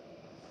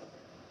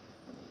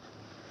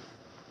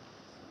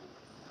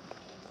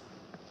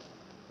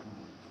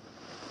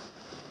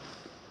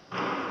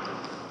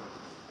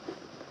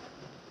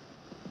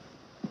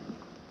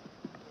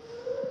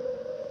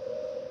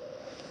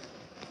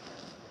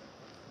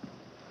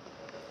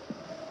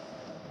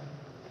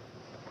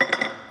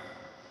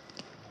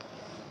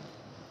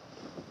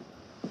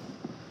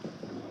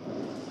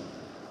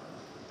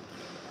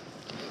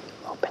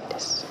 Open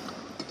this.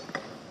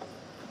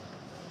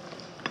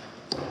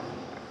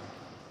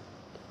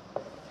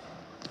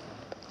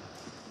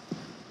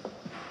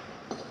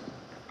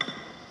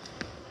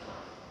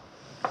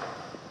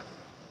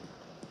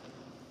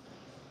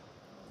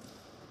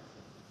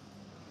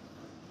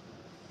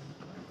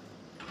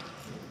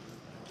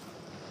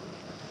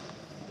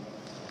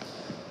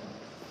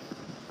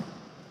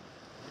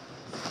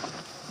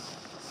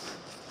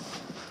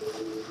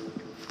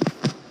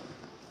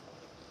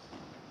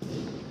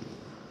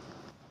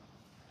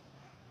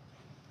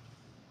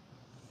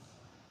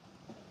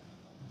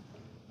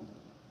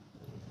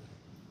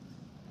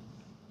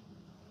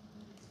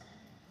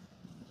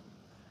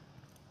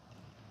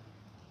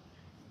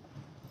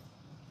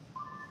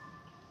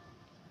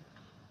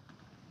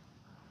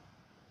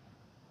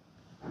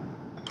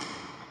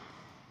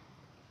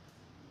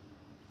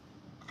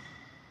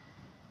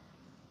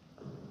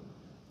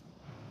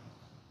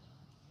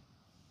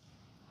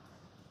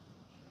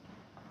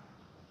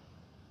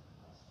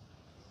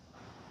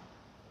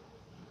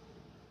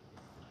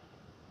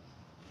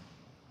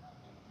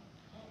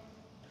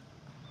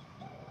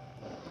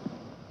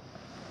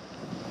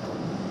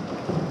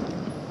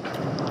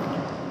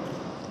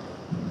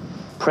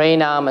 Pray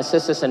now, my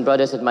sisters and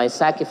brothers, that my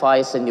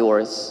sacrifice and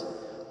yours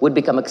would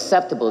become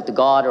acceptable to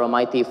God, our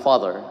Almighty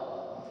Father.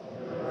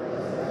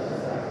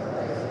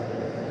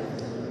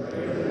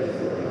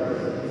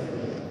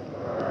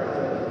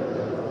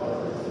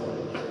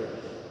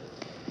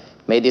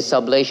 May this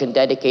oblation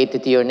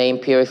dedicated to your name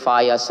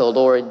purify us, O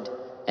Lord,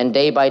 and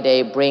day by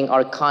day bring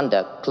our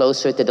conduct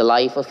closer to the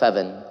life of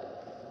heaven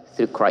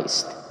through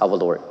Christ our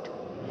Lord.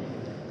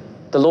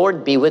 The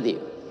Lord be with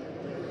you.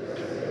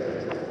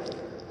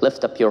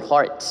 Lift up your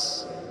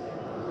hearts.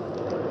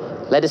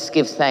 Let us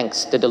give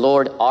thanks to the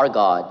Lord our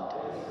God.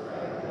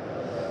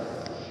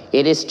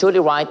 It is truly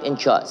right and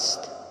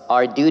just,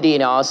 our duty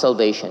and our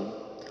salvation,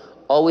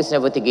 always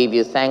never to give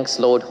you thanks,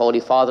 Lord, Holy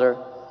Father,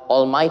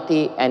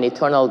 Almighty and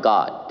eternal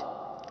God.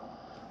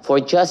 For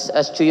just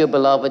as through your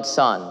beloved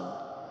Son,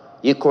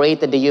 you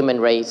created the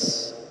human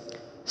race,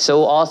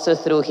 so also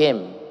through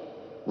him,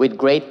 with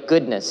great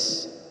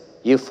goodness,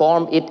 you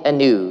formed it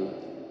anew,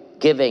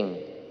 giving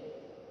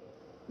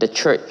the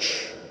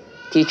church,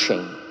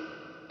 teaching,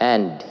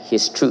 and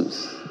his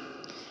truth.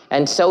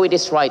 And so it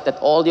is right that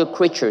all your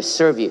creatures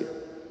serve you,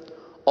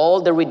 all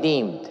the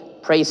redeemed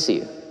praise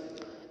you,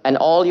 and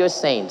all your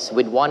saints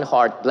with one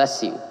heart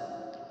bless you.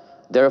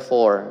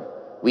 Therefore,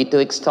 we too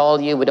extol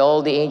you with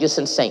all the angels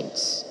and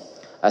saints,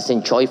 as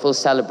in joyful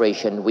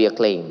celebration we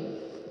acclaim,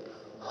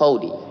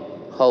 Holy,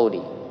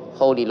 holy,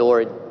 holy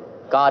Lord,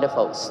 God of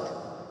hosts,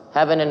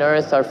 heaven and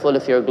earth are full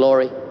of your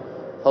glory.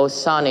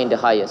 Hosanna in the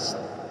highest.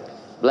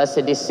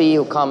 Blessed is he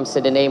who comes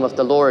in the name of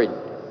the Lord.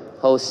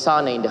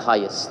 Hosanna in the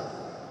highest.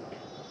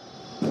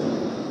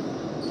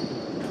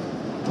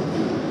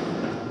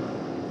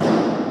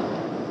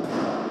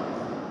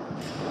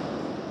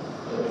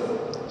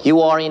 You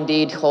are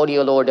indeed holy,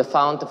 O Lord, the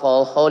fount of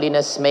all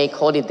holiness. Make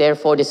holy,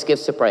 therefore, these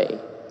gifts to pray.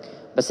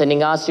 By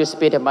sending us your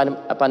Spirit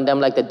upon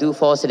them like the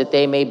dewfall, so that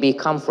they may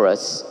become for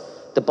us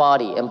the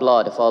body and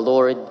blood of our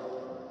Lord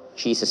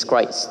Jesus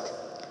Christ.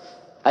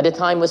 At the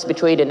time he was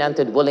betrayed and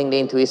entered willingly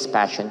into his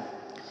passion,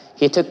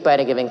 he took bread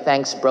and giving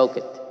thanks, broke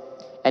it,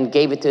 and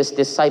gave it to his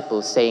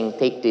disciples, saying,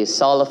 Take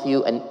this, all of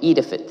you, and eat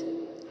of it.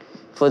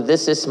 For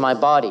this is my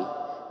body,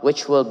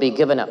 which will be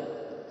given up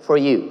for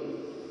you.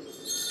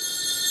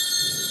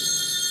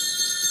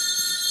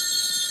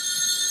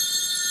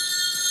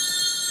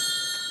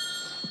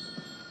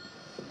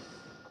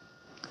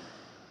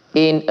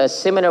 In a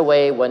similar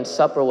way, when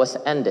supper was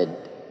ended,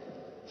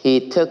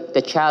 he took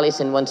the chalice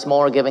and once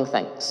more giving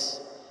thanks,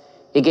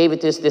 he gave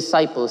it to his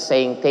disciples,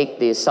 saying, Take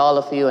this, all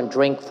of you, and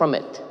drink from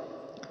it.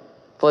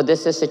 For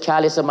this is the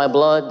chalice of my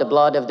blood, the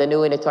blood of the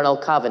new and eternal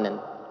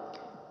covenant,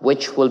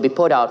 which will be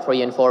poured out for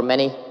you and for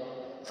many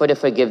for the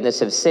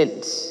forgiveness of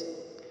sins.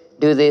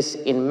 Do this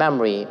in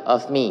memory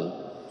of me.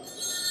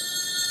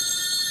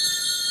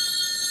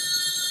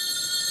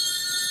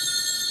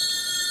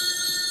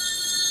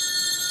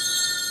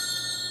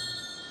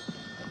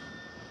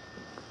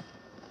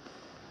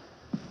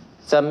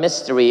 The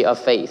mystery of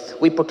faith.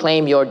 We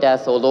proclaim your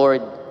death, O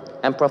Lord,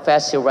 and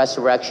profess your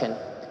resurrection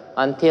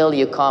until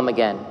you come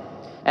again.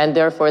 And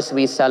therefore, as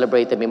we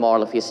celebrate the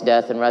memorial of his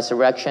death and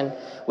resurrection,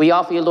 we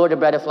offer you, Lord, the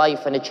bread of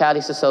life and the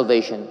chalice of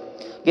salvation,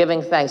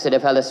 giving thanks that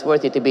have held us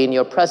worthy to be in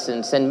your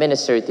presence and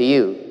minister to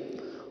you.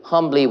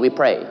 Humbly we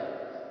pray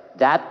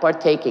that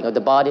partaking of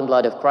the body and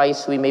blood of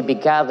Christ, we may be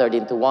gathered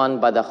into one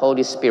by the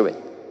Holy Spirit.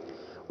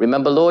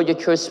 Remember, Lord, your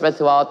church spread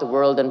throughout the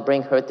world and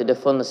bring her to the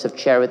fullness of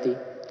charity,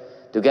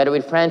 together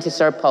with Francis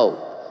our Pope,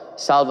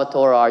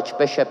 Salvatore our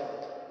Archbishop,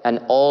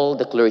 and all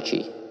the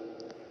clergy.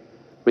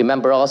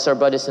 Remember also our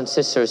brothers and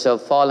sisters who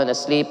have fallen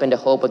asleep in the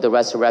hope of the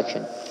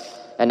resurrection,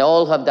 and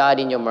all who have died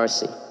in your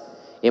mercy.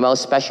 We most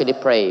especially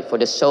pray for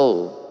the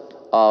soul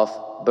of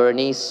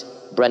Bernice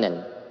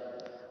Brennan,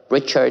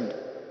 Richard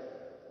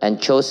and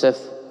Joseph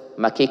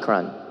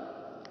McEachran,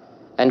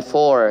 and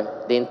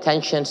for the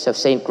intentions of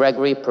St.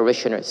 Gregory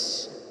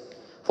parishioners,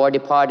 for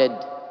departed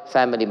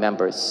family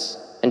members,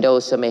 and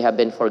those who may have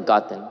been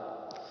forgotten,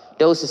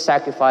 those who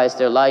sacrificed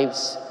their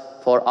lives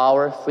for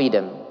our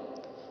freedom,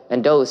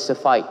 and those who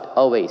fight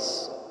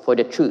always for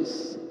the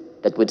truth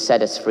that would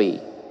set us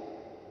free.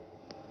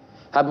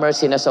 Have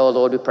mercy on us, O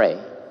Lord, we pray,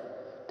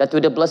 that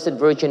with the Blessed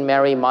Virgin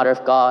Mary, Mother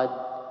of God,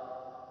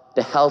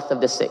 the health of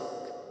the sick,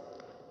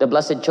 the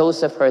Blessed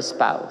Joseph, her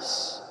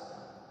spouse,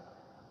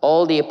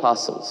 all the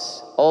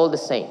apostles, all the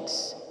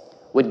saints,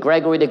 with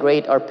Gregory the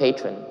Great, our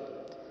patron,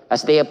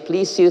 as they have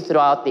pleased you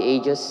throughout the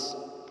ages,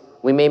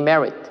 we may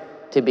merit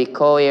to be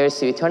co-heirs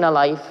to eternal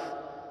life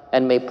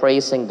and may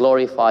praise and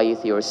glorify you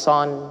through your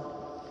Son,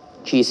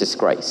 Jesus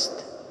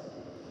Christ.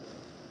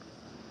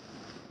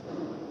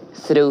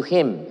 Through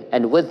him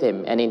and with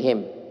him and in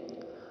him,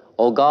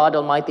 O God,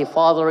 Almighty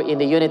Father, in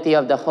the unity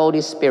of the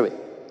Holy Spirit,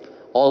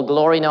 all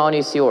glory and honor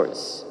is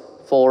yours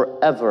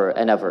forever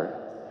and ever.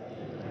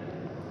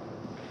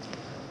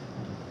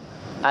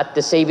 At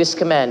the Savior's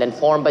command and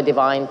formed by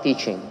divine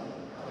teaching,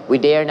 we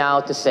dare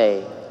now to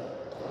say,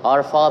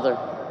 Our Father,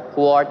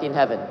 who art in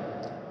heaven,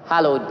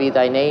 hallowed be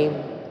thy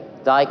name.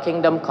 Thy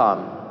kingdom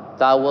come,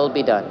 thy will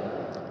be done,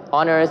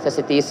 on earth as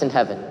it is in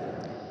heaven.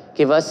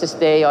 Give us this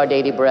day our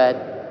daily bread,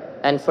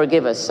 and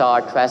forgive us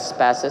our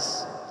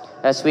trespasses,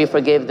 as we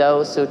forgive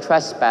those who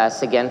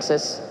trespass against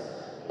us.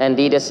 And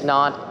lead us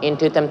not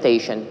into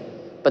temptation,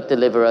 but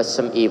deliver us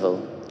from evil.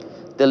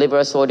 Deliver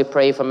us, Lord, we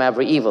pray, from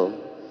every evil.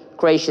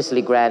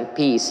 Graciously grant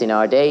peace in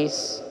our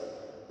days,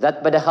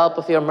 that by the help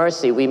of your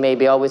mercy we may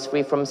be always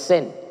free from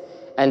sin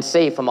and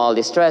safe from all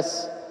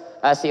distress,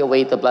 as we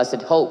await the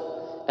blessed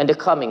hope and the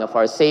coming of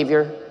our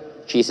Savior,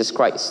 Jesus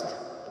Christ.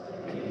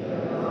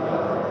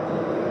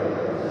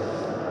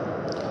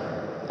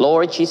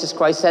 Lord Jesus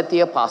Christ said to the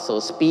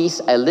apostles, "Peace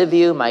I leave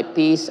you, my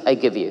peace I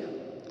give you.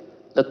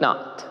 Look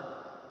not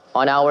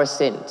on our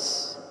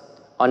sins,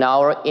 on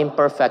our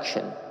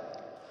imperfection,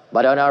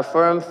 but on our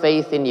firm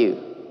faith in you,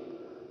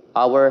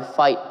 our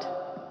fight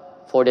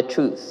for the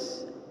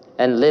truth,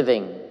 and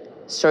living,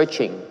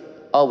 searching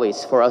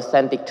always for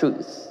authentic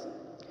truth.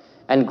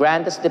 And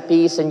grant us the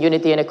peace and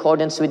unity in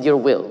accordance with your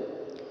will,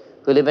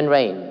 who live and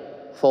reign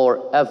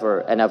forever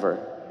and ever.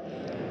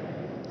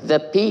 The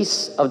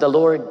peace of the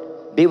Lord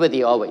be with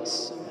you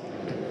always."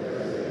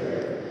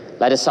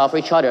 Let us offer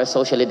each other a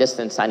socially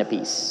distant sign of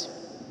peace.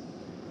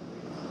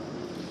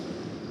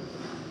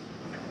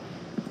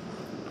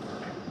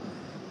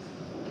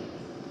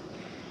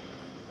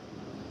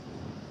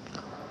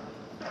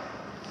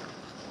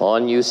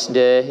 Agnus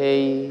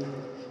Dei,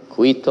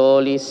 qui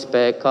tollis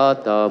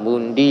peccata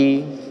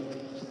mundi,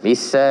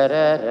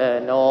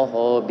 miserere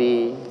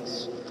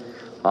nobis.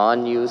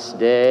 Agnus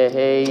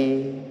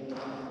Dei,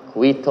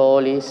 qui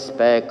tollis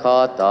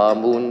peccata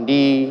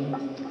mundi,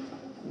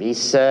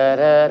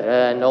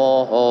 miserere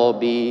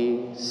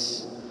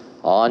nobis.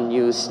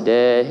 Agnus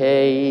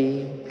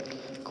Dei,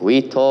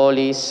 qui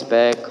tollis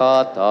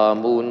peccata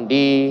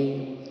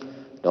mundi,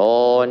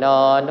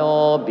 dona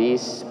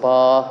nobis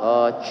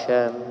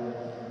pacem.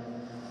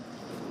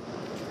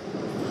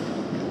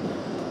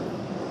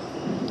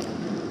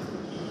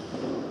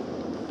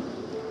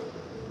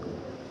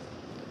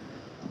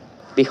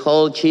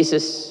 Behold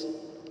Jesus,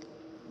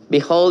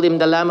 behold him,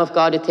 the Lamb of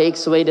God who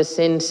takes away the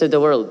sins of the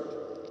world.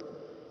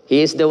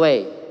 He is the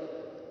way,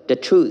 the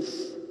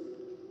truth,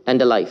 and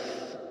the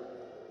life.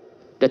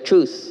 The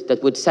truth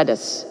that would set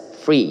us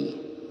free.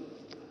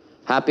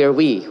 Happy are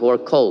we who are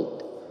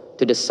called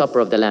to the supper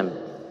of the Lamb.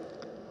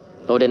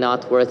 Lord, I'm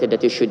not worthy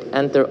that you should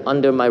enter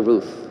under my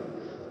roof,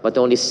 but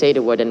only say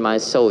the word and my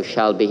soul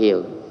shall be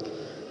healed.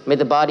 May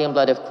the body and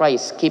blood of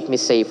Christ keep me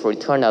safe for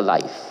eternal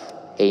life.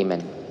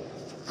 Amen.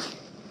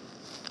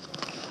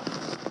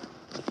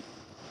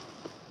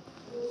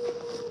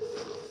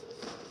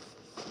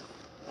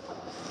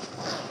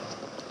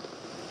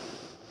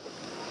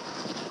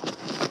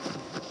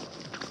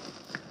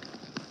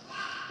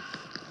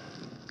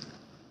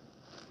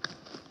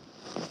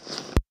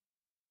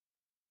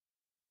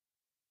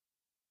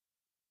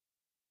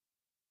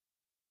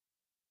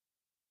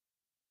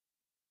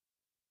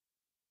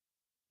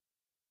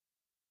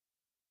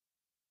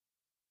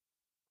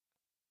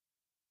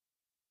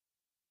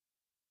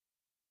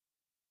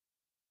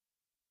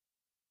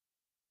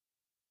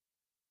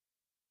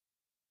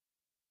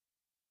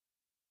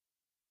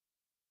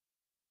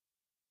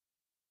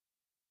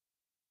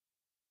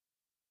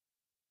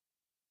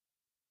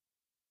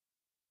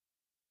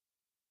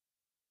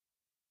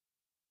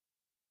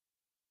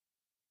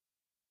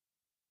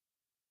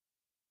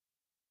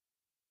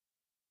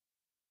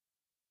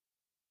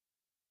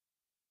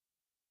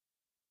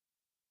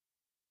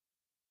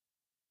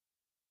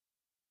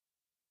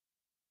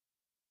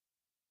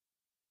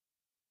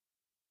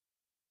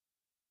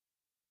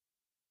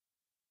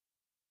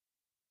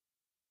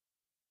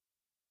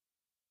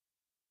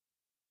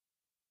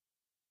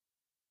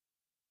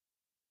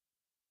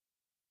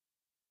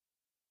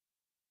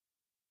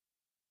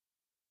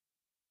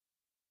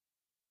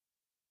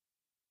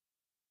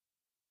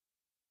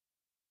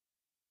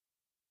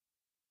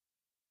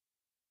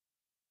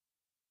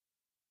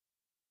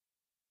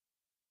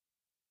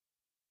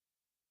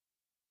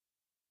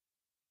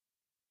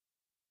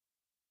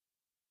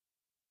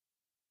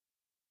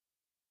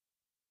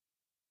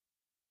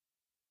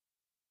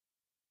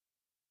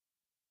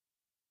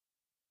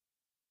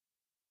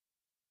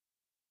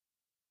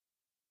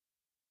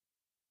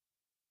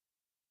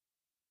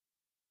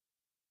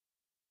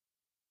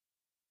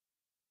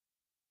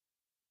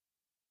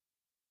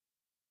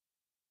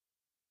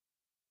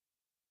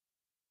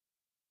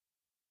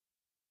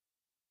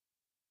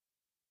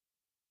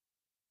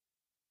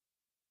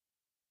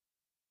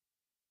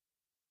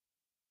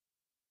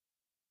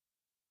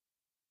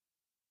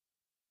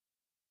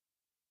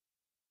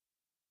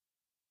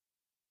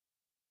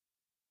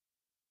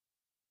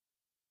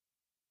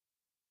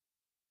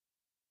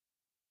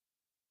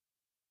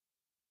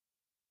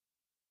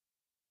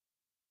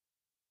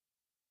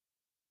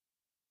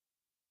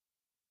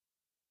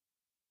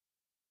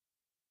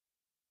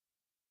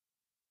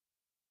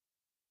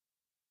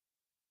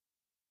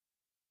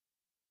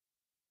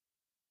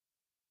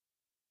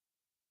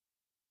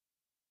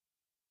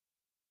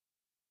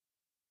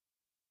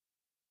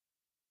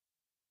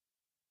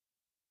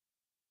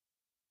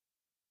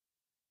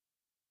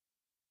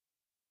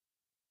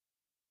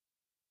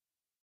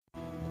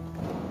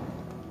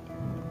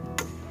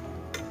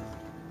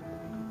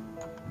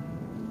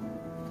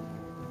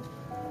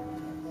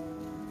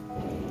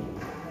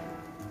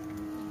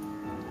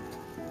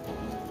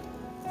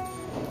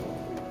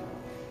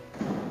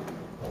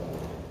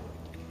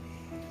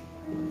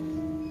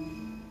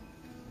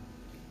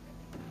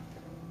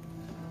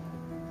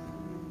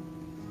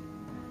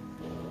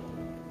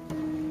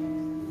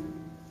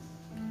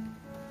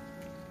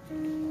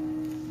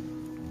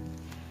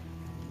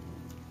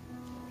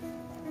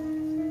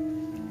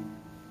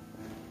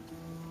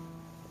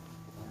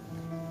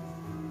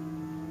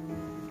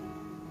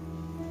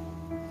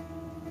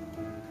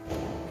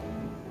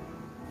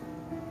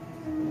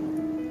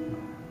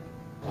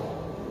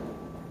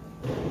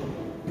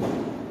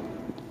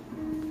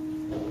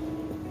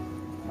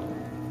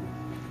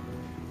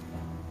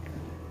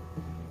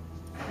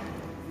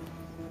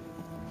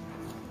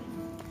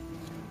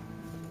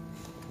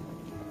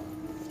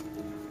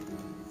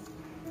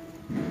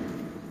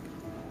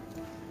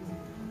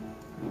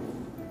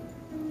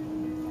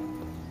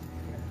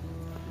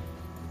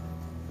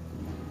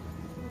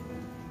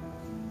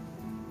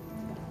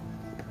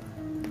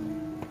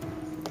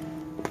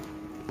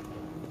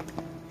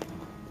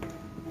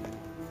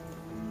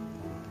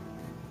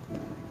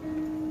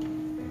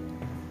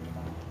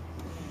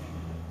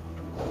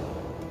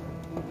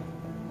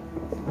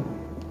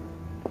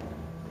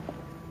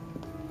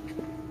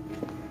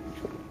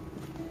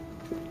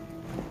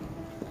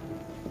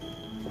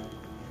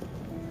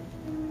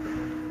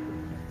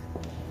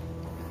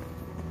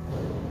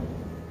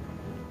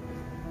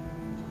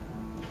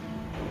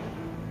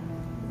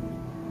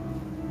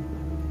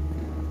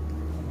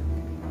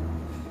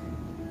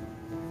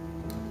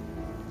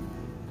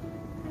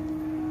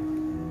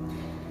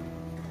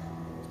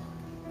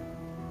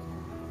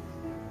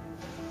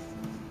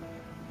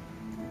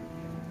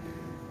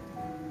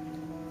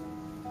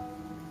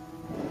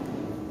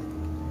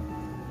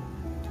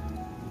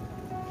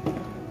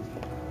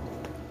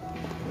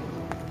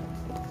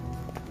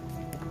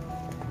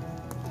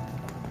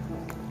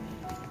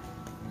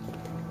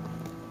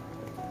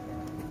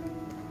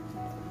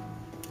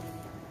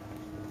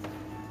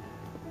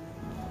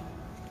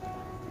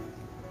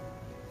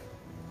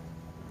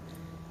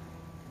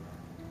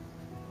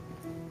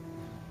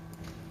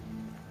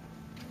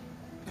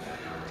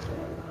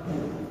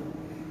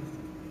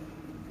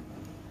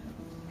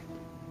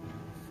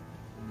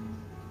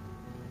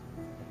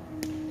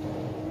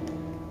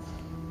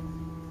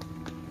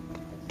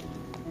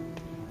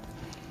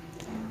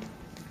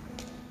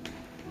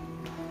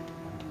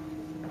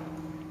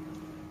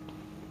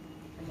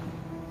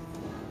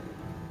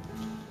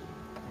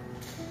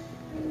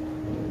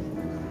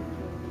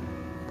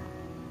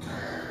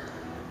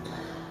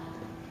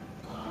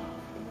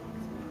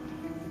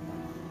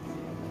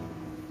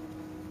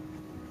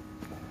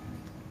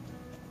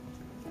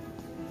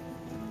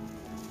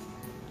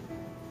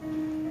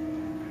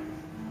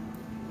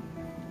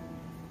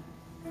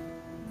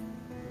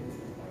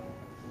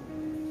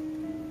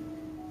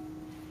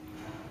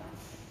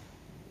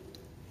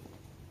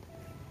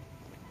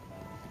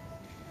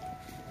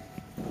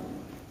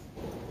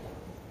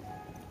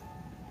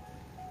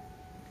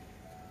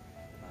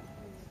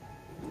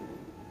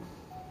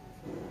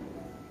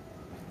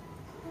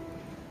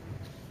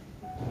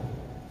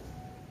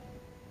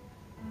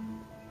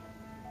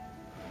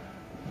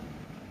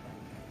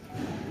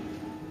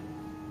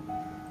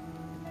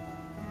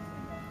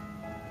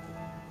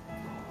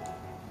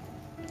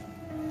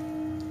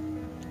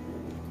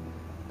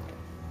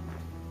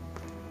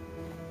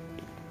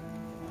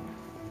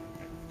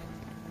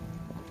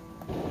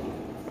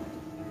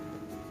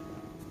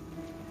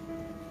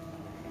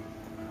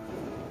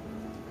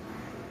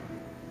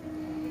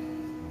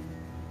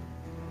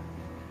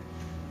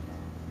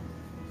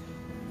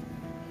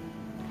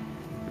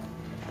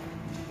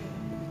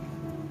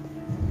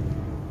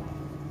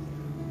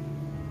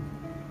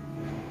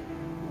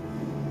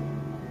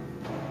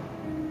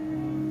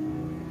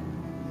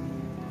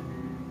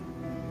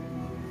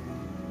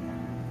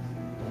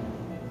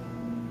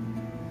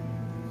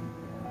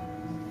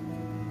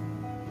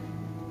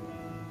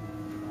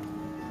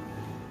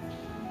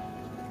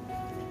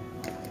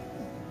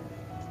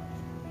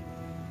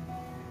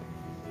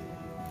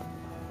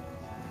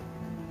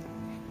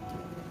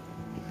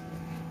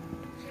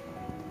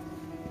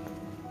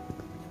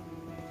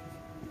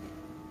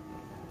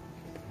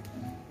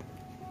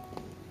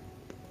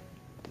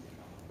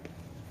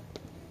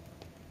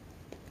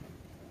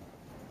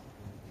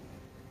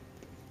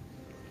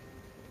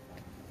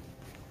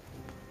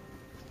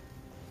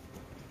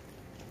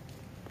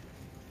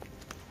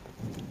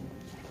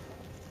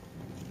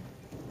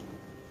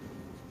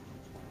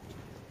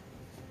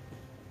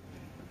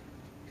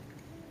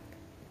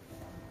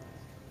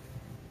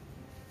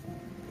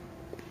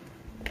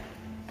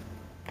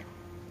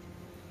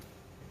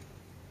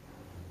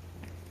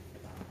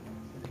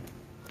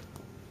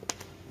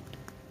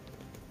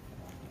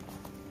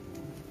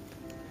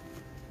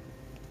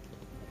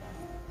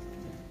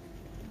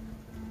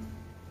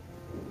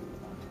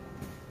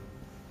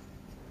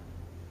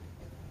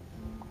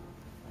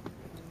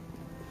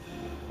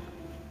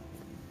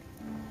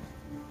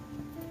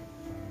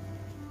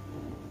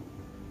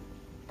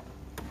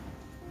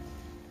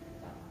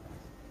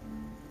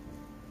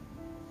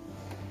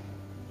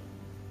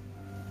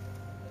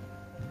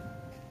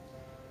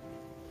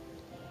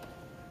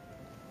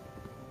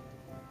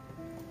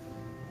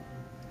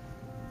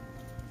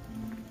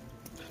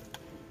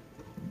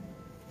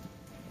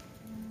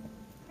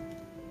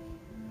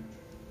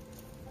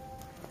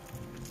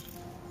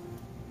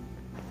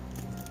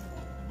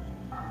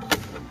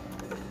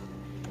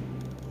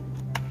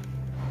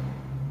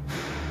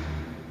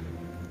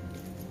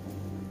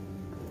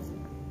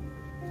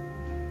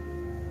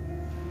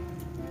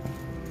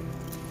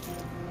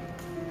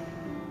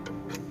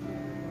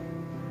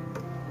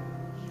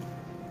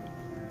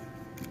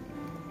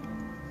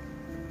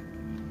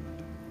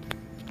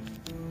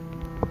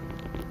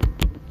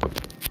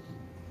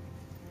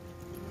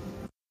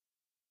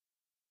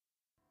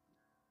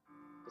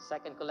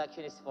 second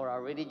collection is for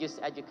our religious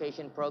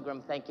education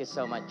program. Thank you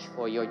so much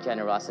for your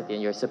generosity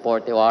and your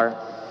support to our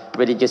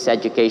religious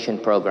education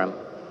program.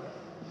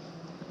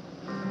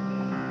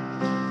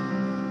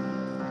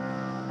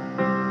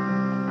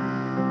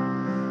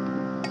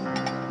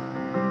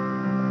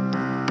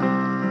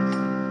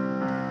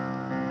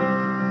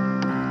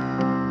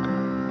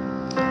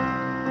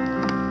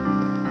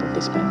 Put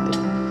this back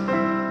there.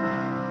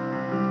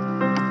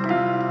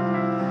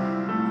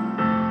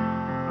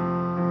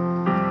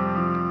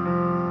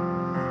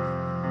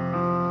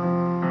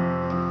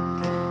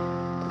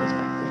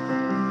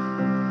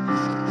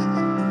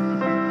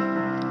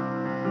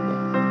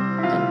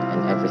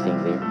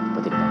 Everything there,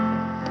 put it back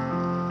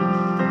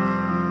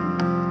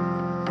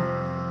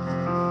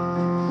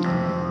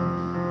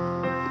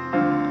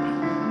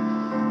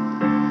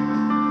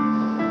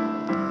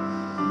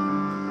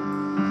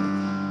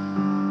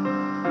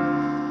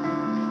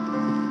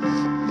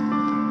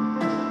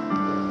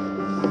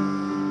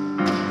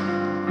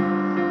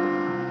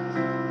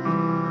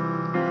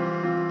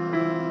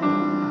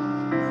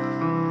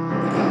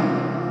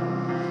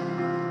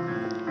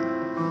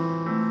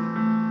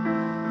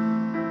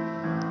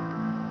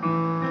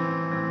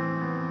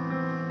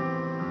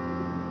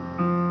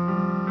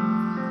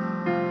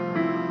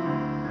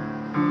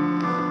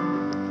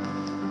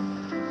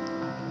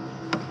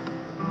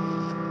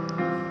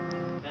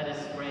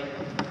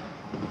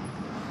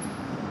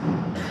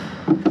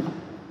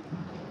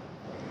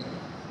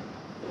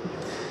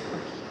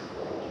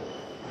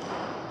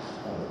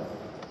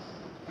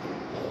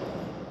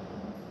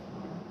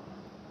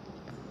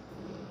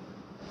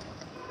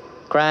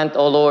Grant,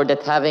 O Lord,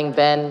 that having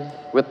been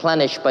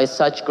replenished by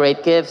such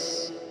great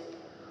gifts,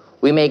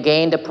 we may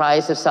gain the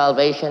prize of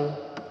salvation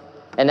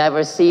and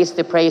never cease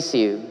to praise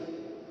you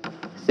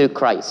through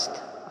Christ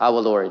our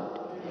Lord.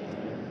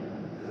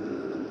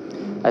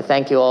 I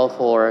thank you all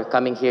for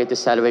coming here to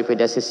celebrate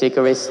with us this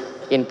Eucharist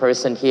in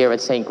person here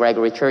at St.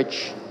 Gregory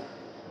Church.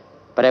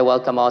 But I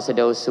welcome also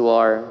those who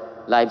are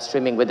live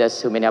streaming with us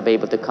who may not be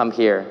able to come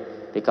here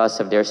because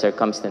of their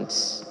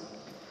circumstance.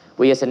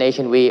 We as a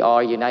nation, we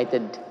are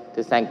united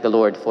to thank the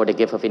Lord for the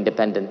gift of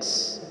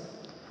independence.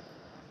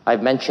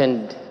 I've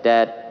mentioned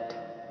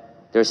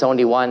that there's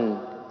only one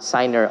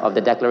signer of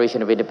the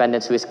Declaration of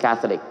Independence who is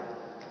Catholic.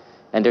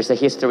 And there's a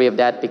history of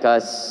that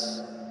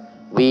because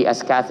we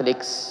as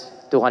Catholics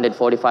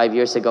 245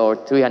 years ago or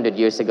 300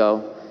 years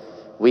ago,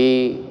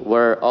 we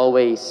were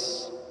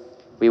always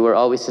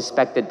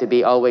suspected to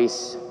be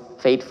always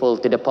faithful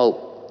to the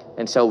Pope.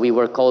 And so we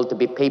were called to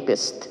be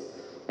papist.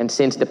 And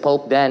since the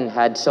Pope then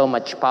had so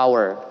much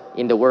power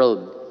in the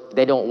world,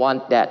 they don't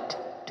want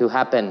that to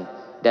happen,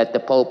 that the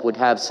Pope would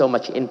have so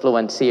much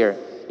influence here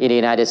in the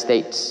United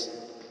States.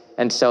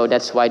 And so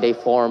that's why they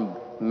formed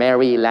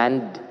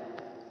Maryland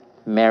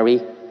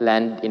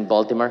in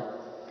Baltimore,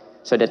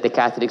 so that the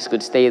Catholics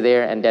could stay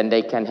there and then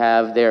they can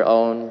have their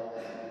own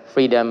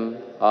freedom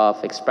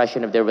of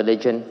expression of their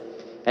religion.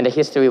 And the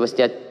history was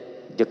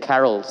that the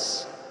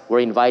Carols were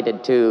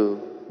invited to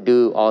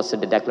do also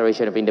the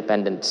Declaration of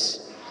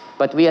Independence.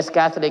 But we as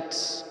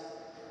Catholics,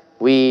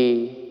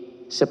 we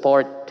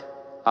support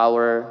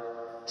our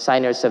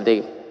signers of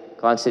the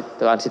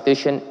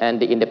Constitution and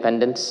the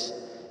independence.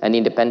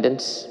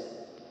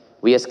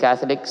 We as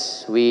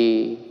Catholics,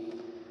 we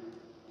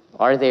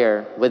are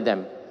there with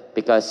them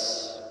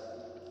because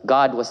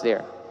God was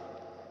there.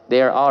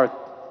 They are our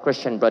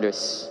Christian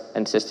brothers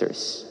and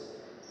sisters.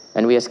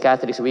 And we as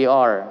Catholics, we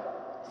are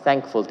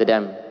thankful to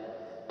them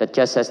that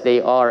just as they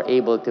are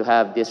able to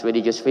have this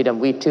religious freedom,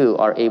 we too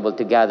are able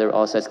to gather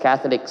also as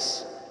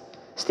Catholics,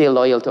 still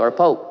loyal to our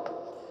Pope,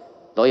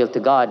 loyal to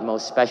God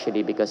most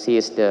especially because he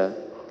is the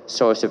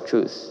source of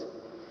truth.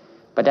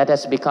 But that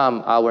has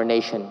become our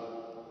nation,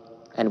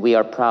 and we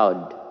are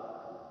proud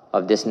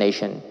of this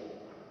nation,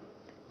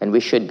 and we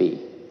should be.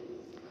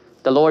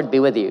 The Lord be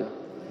with you.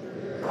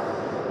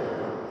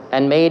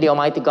 And may the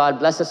Almighty God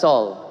bless us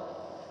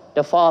all,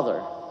 the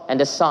Father and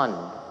the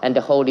Son and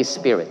the Holy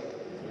Spirit.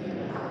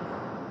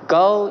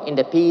 Go in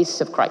the peace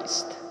of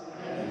Christ.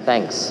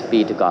 Thanks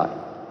be to God.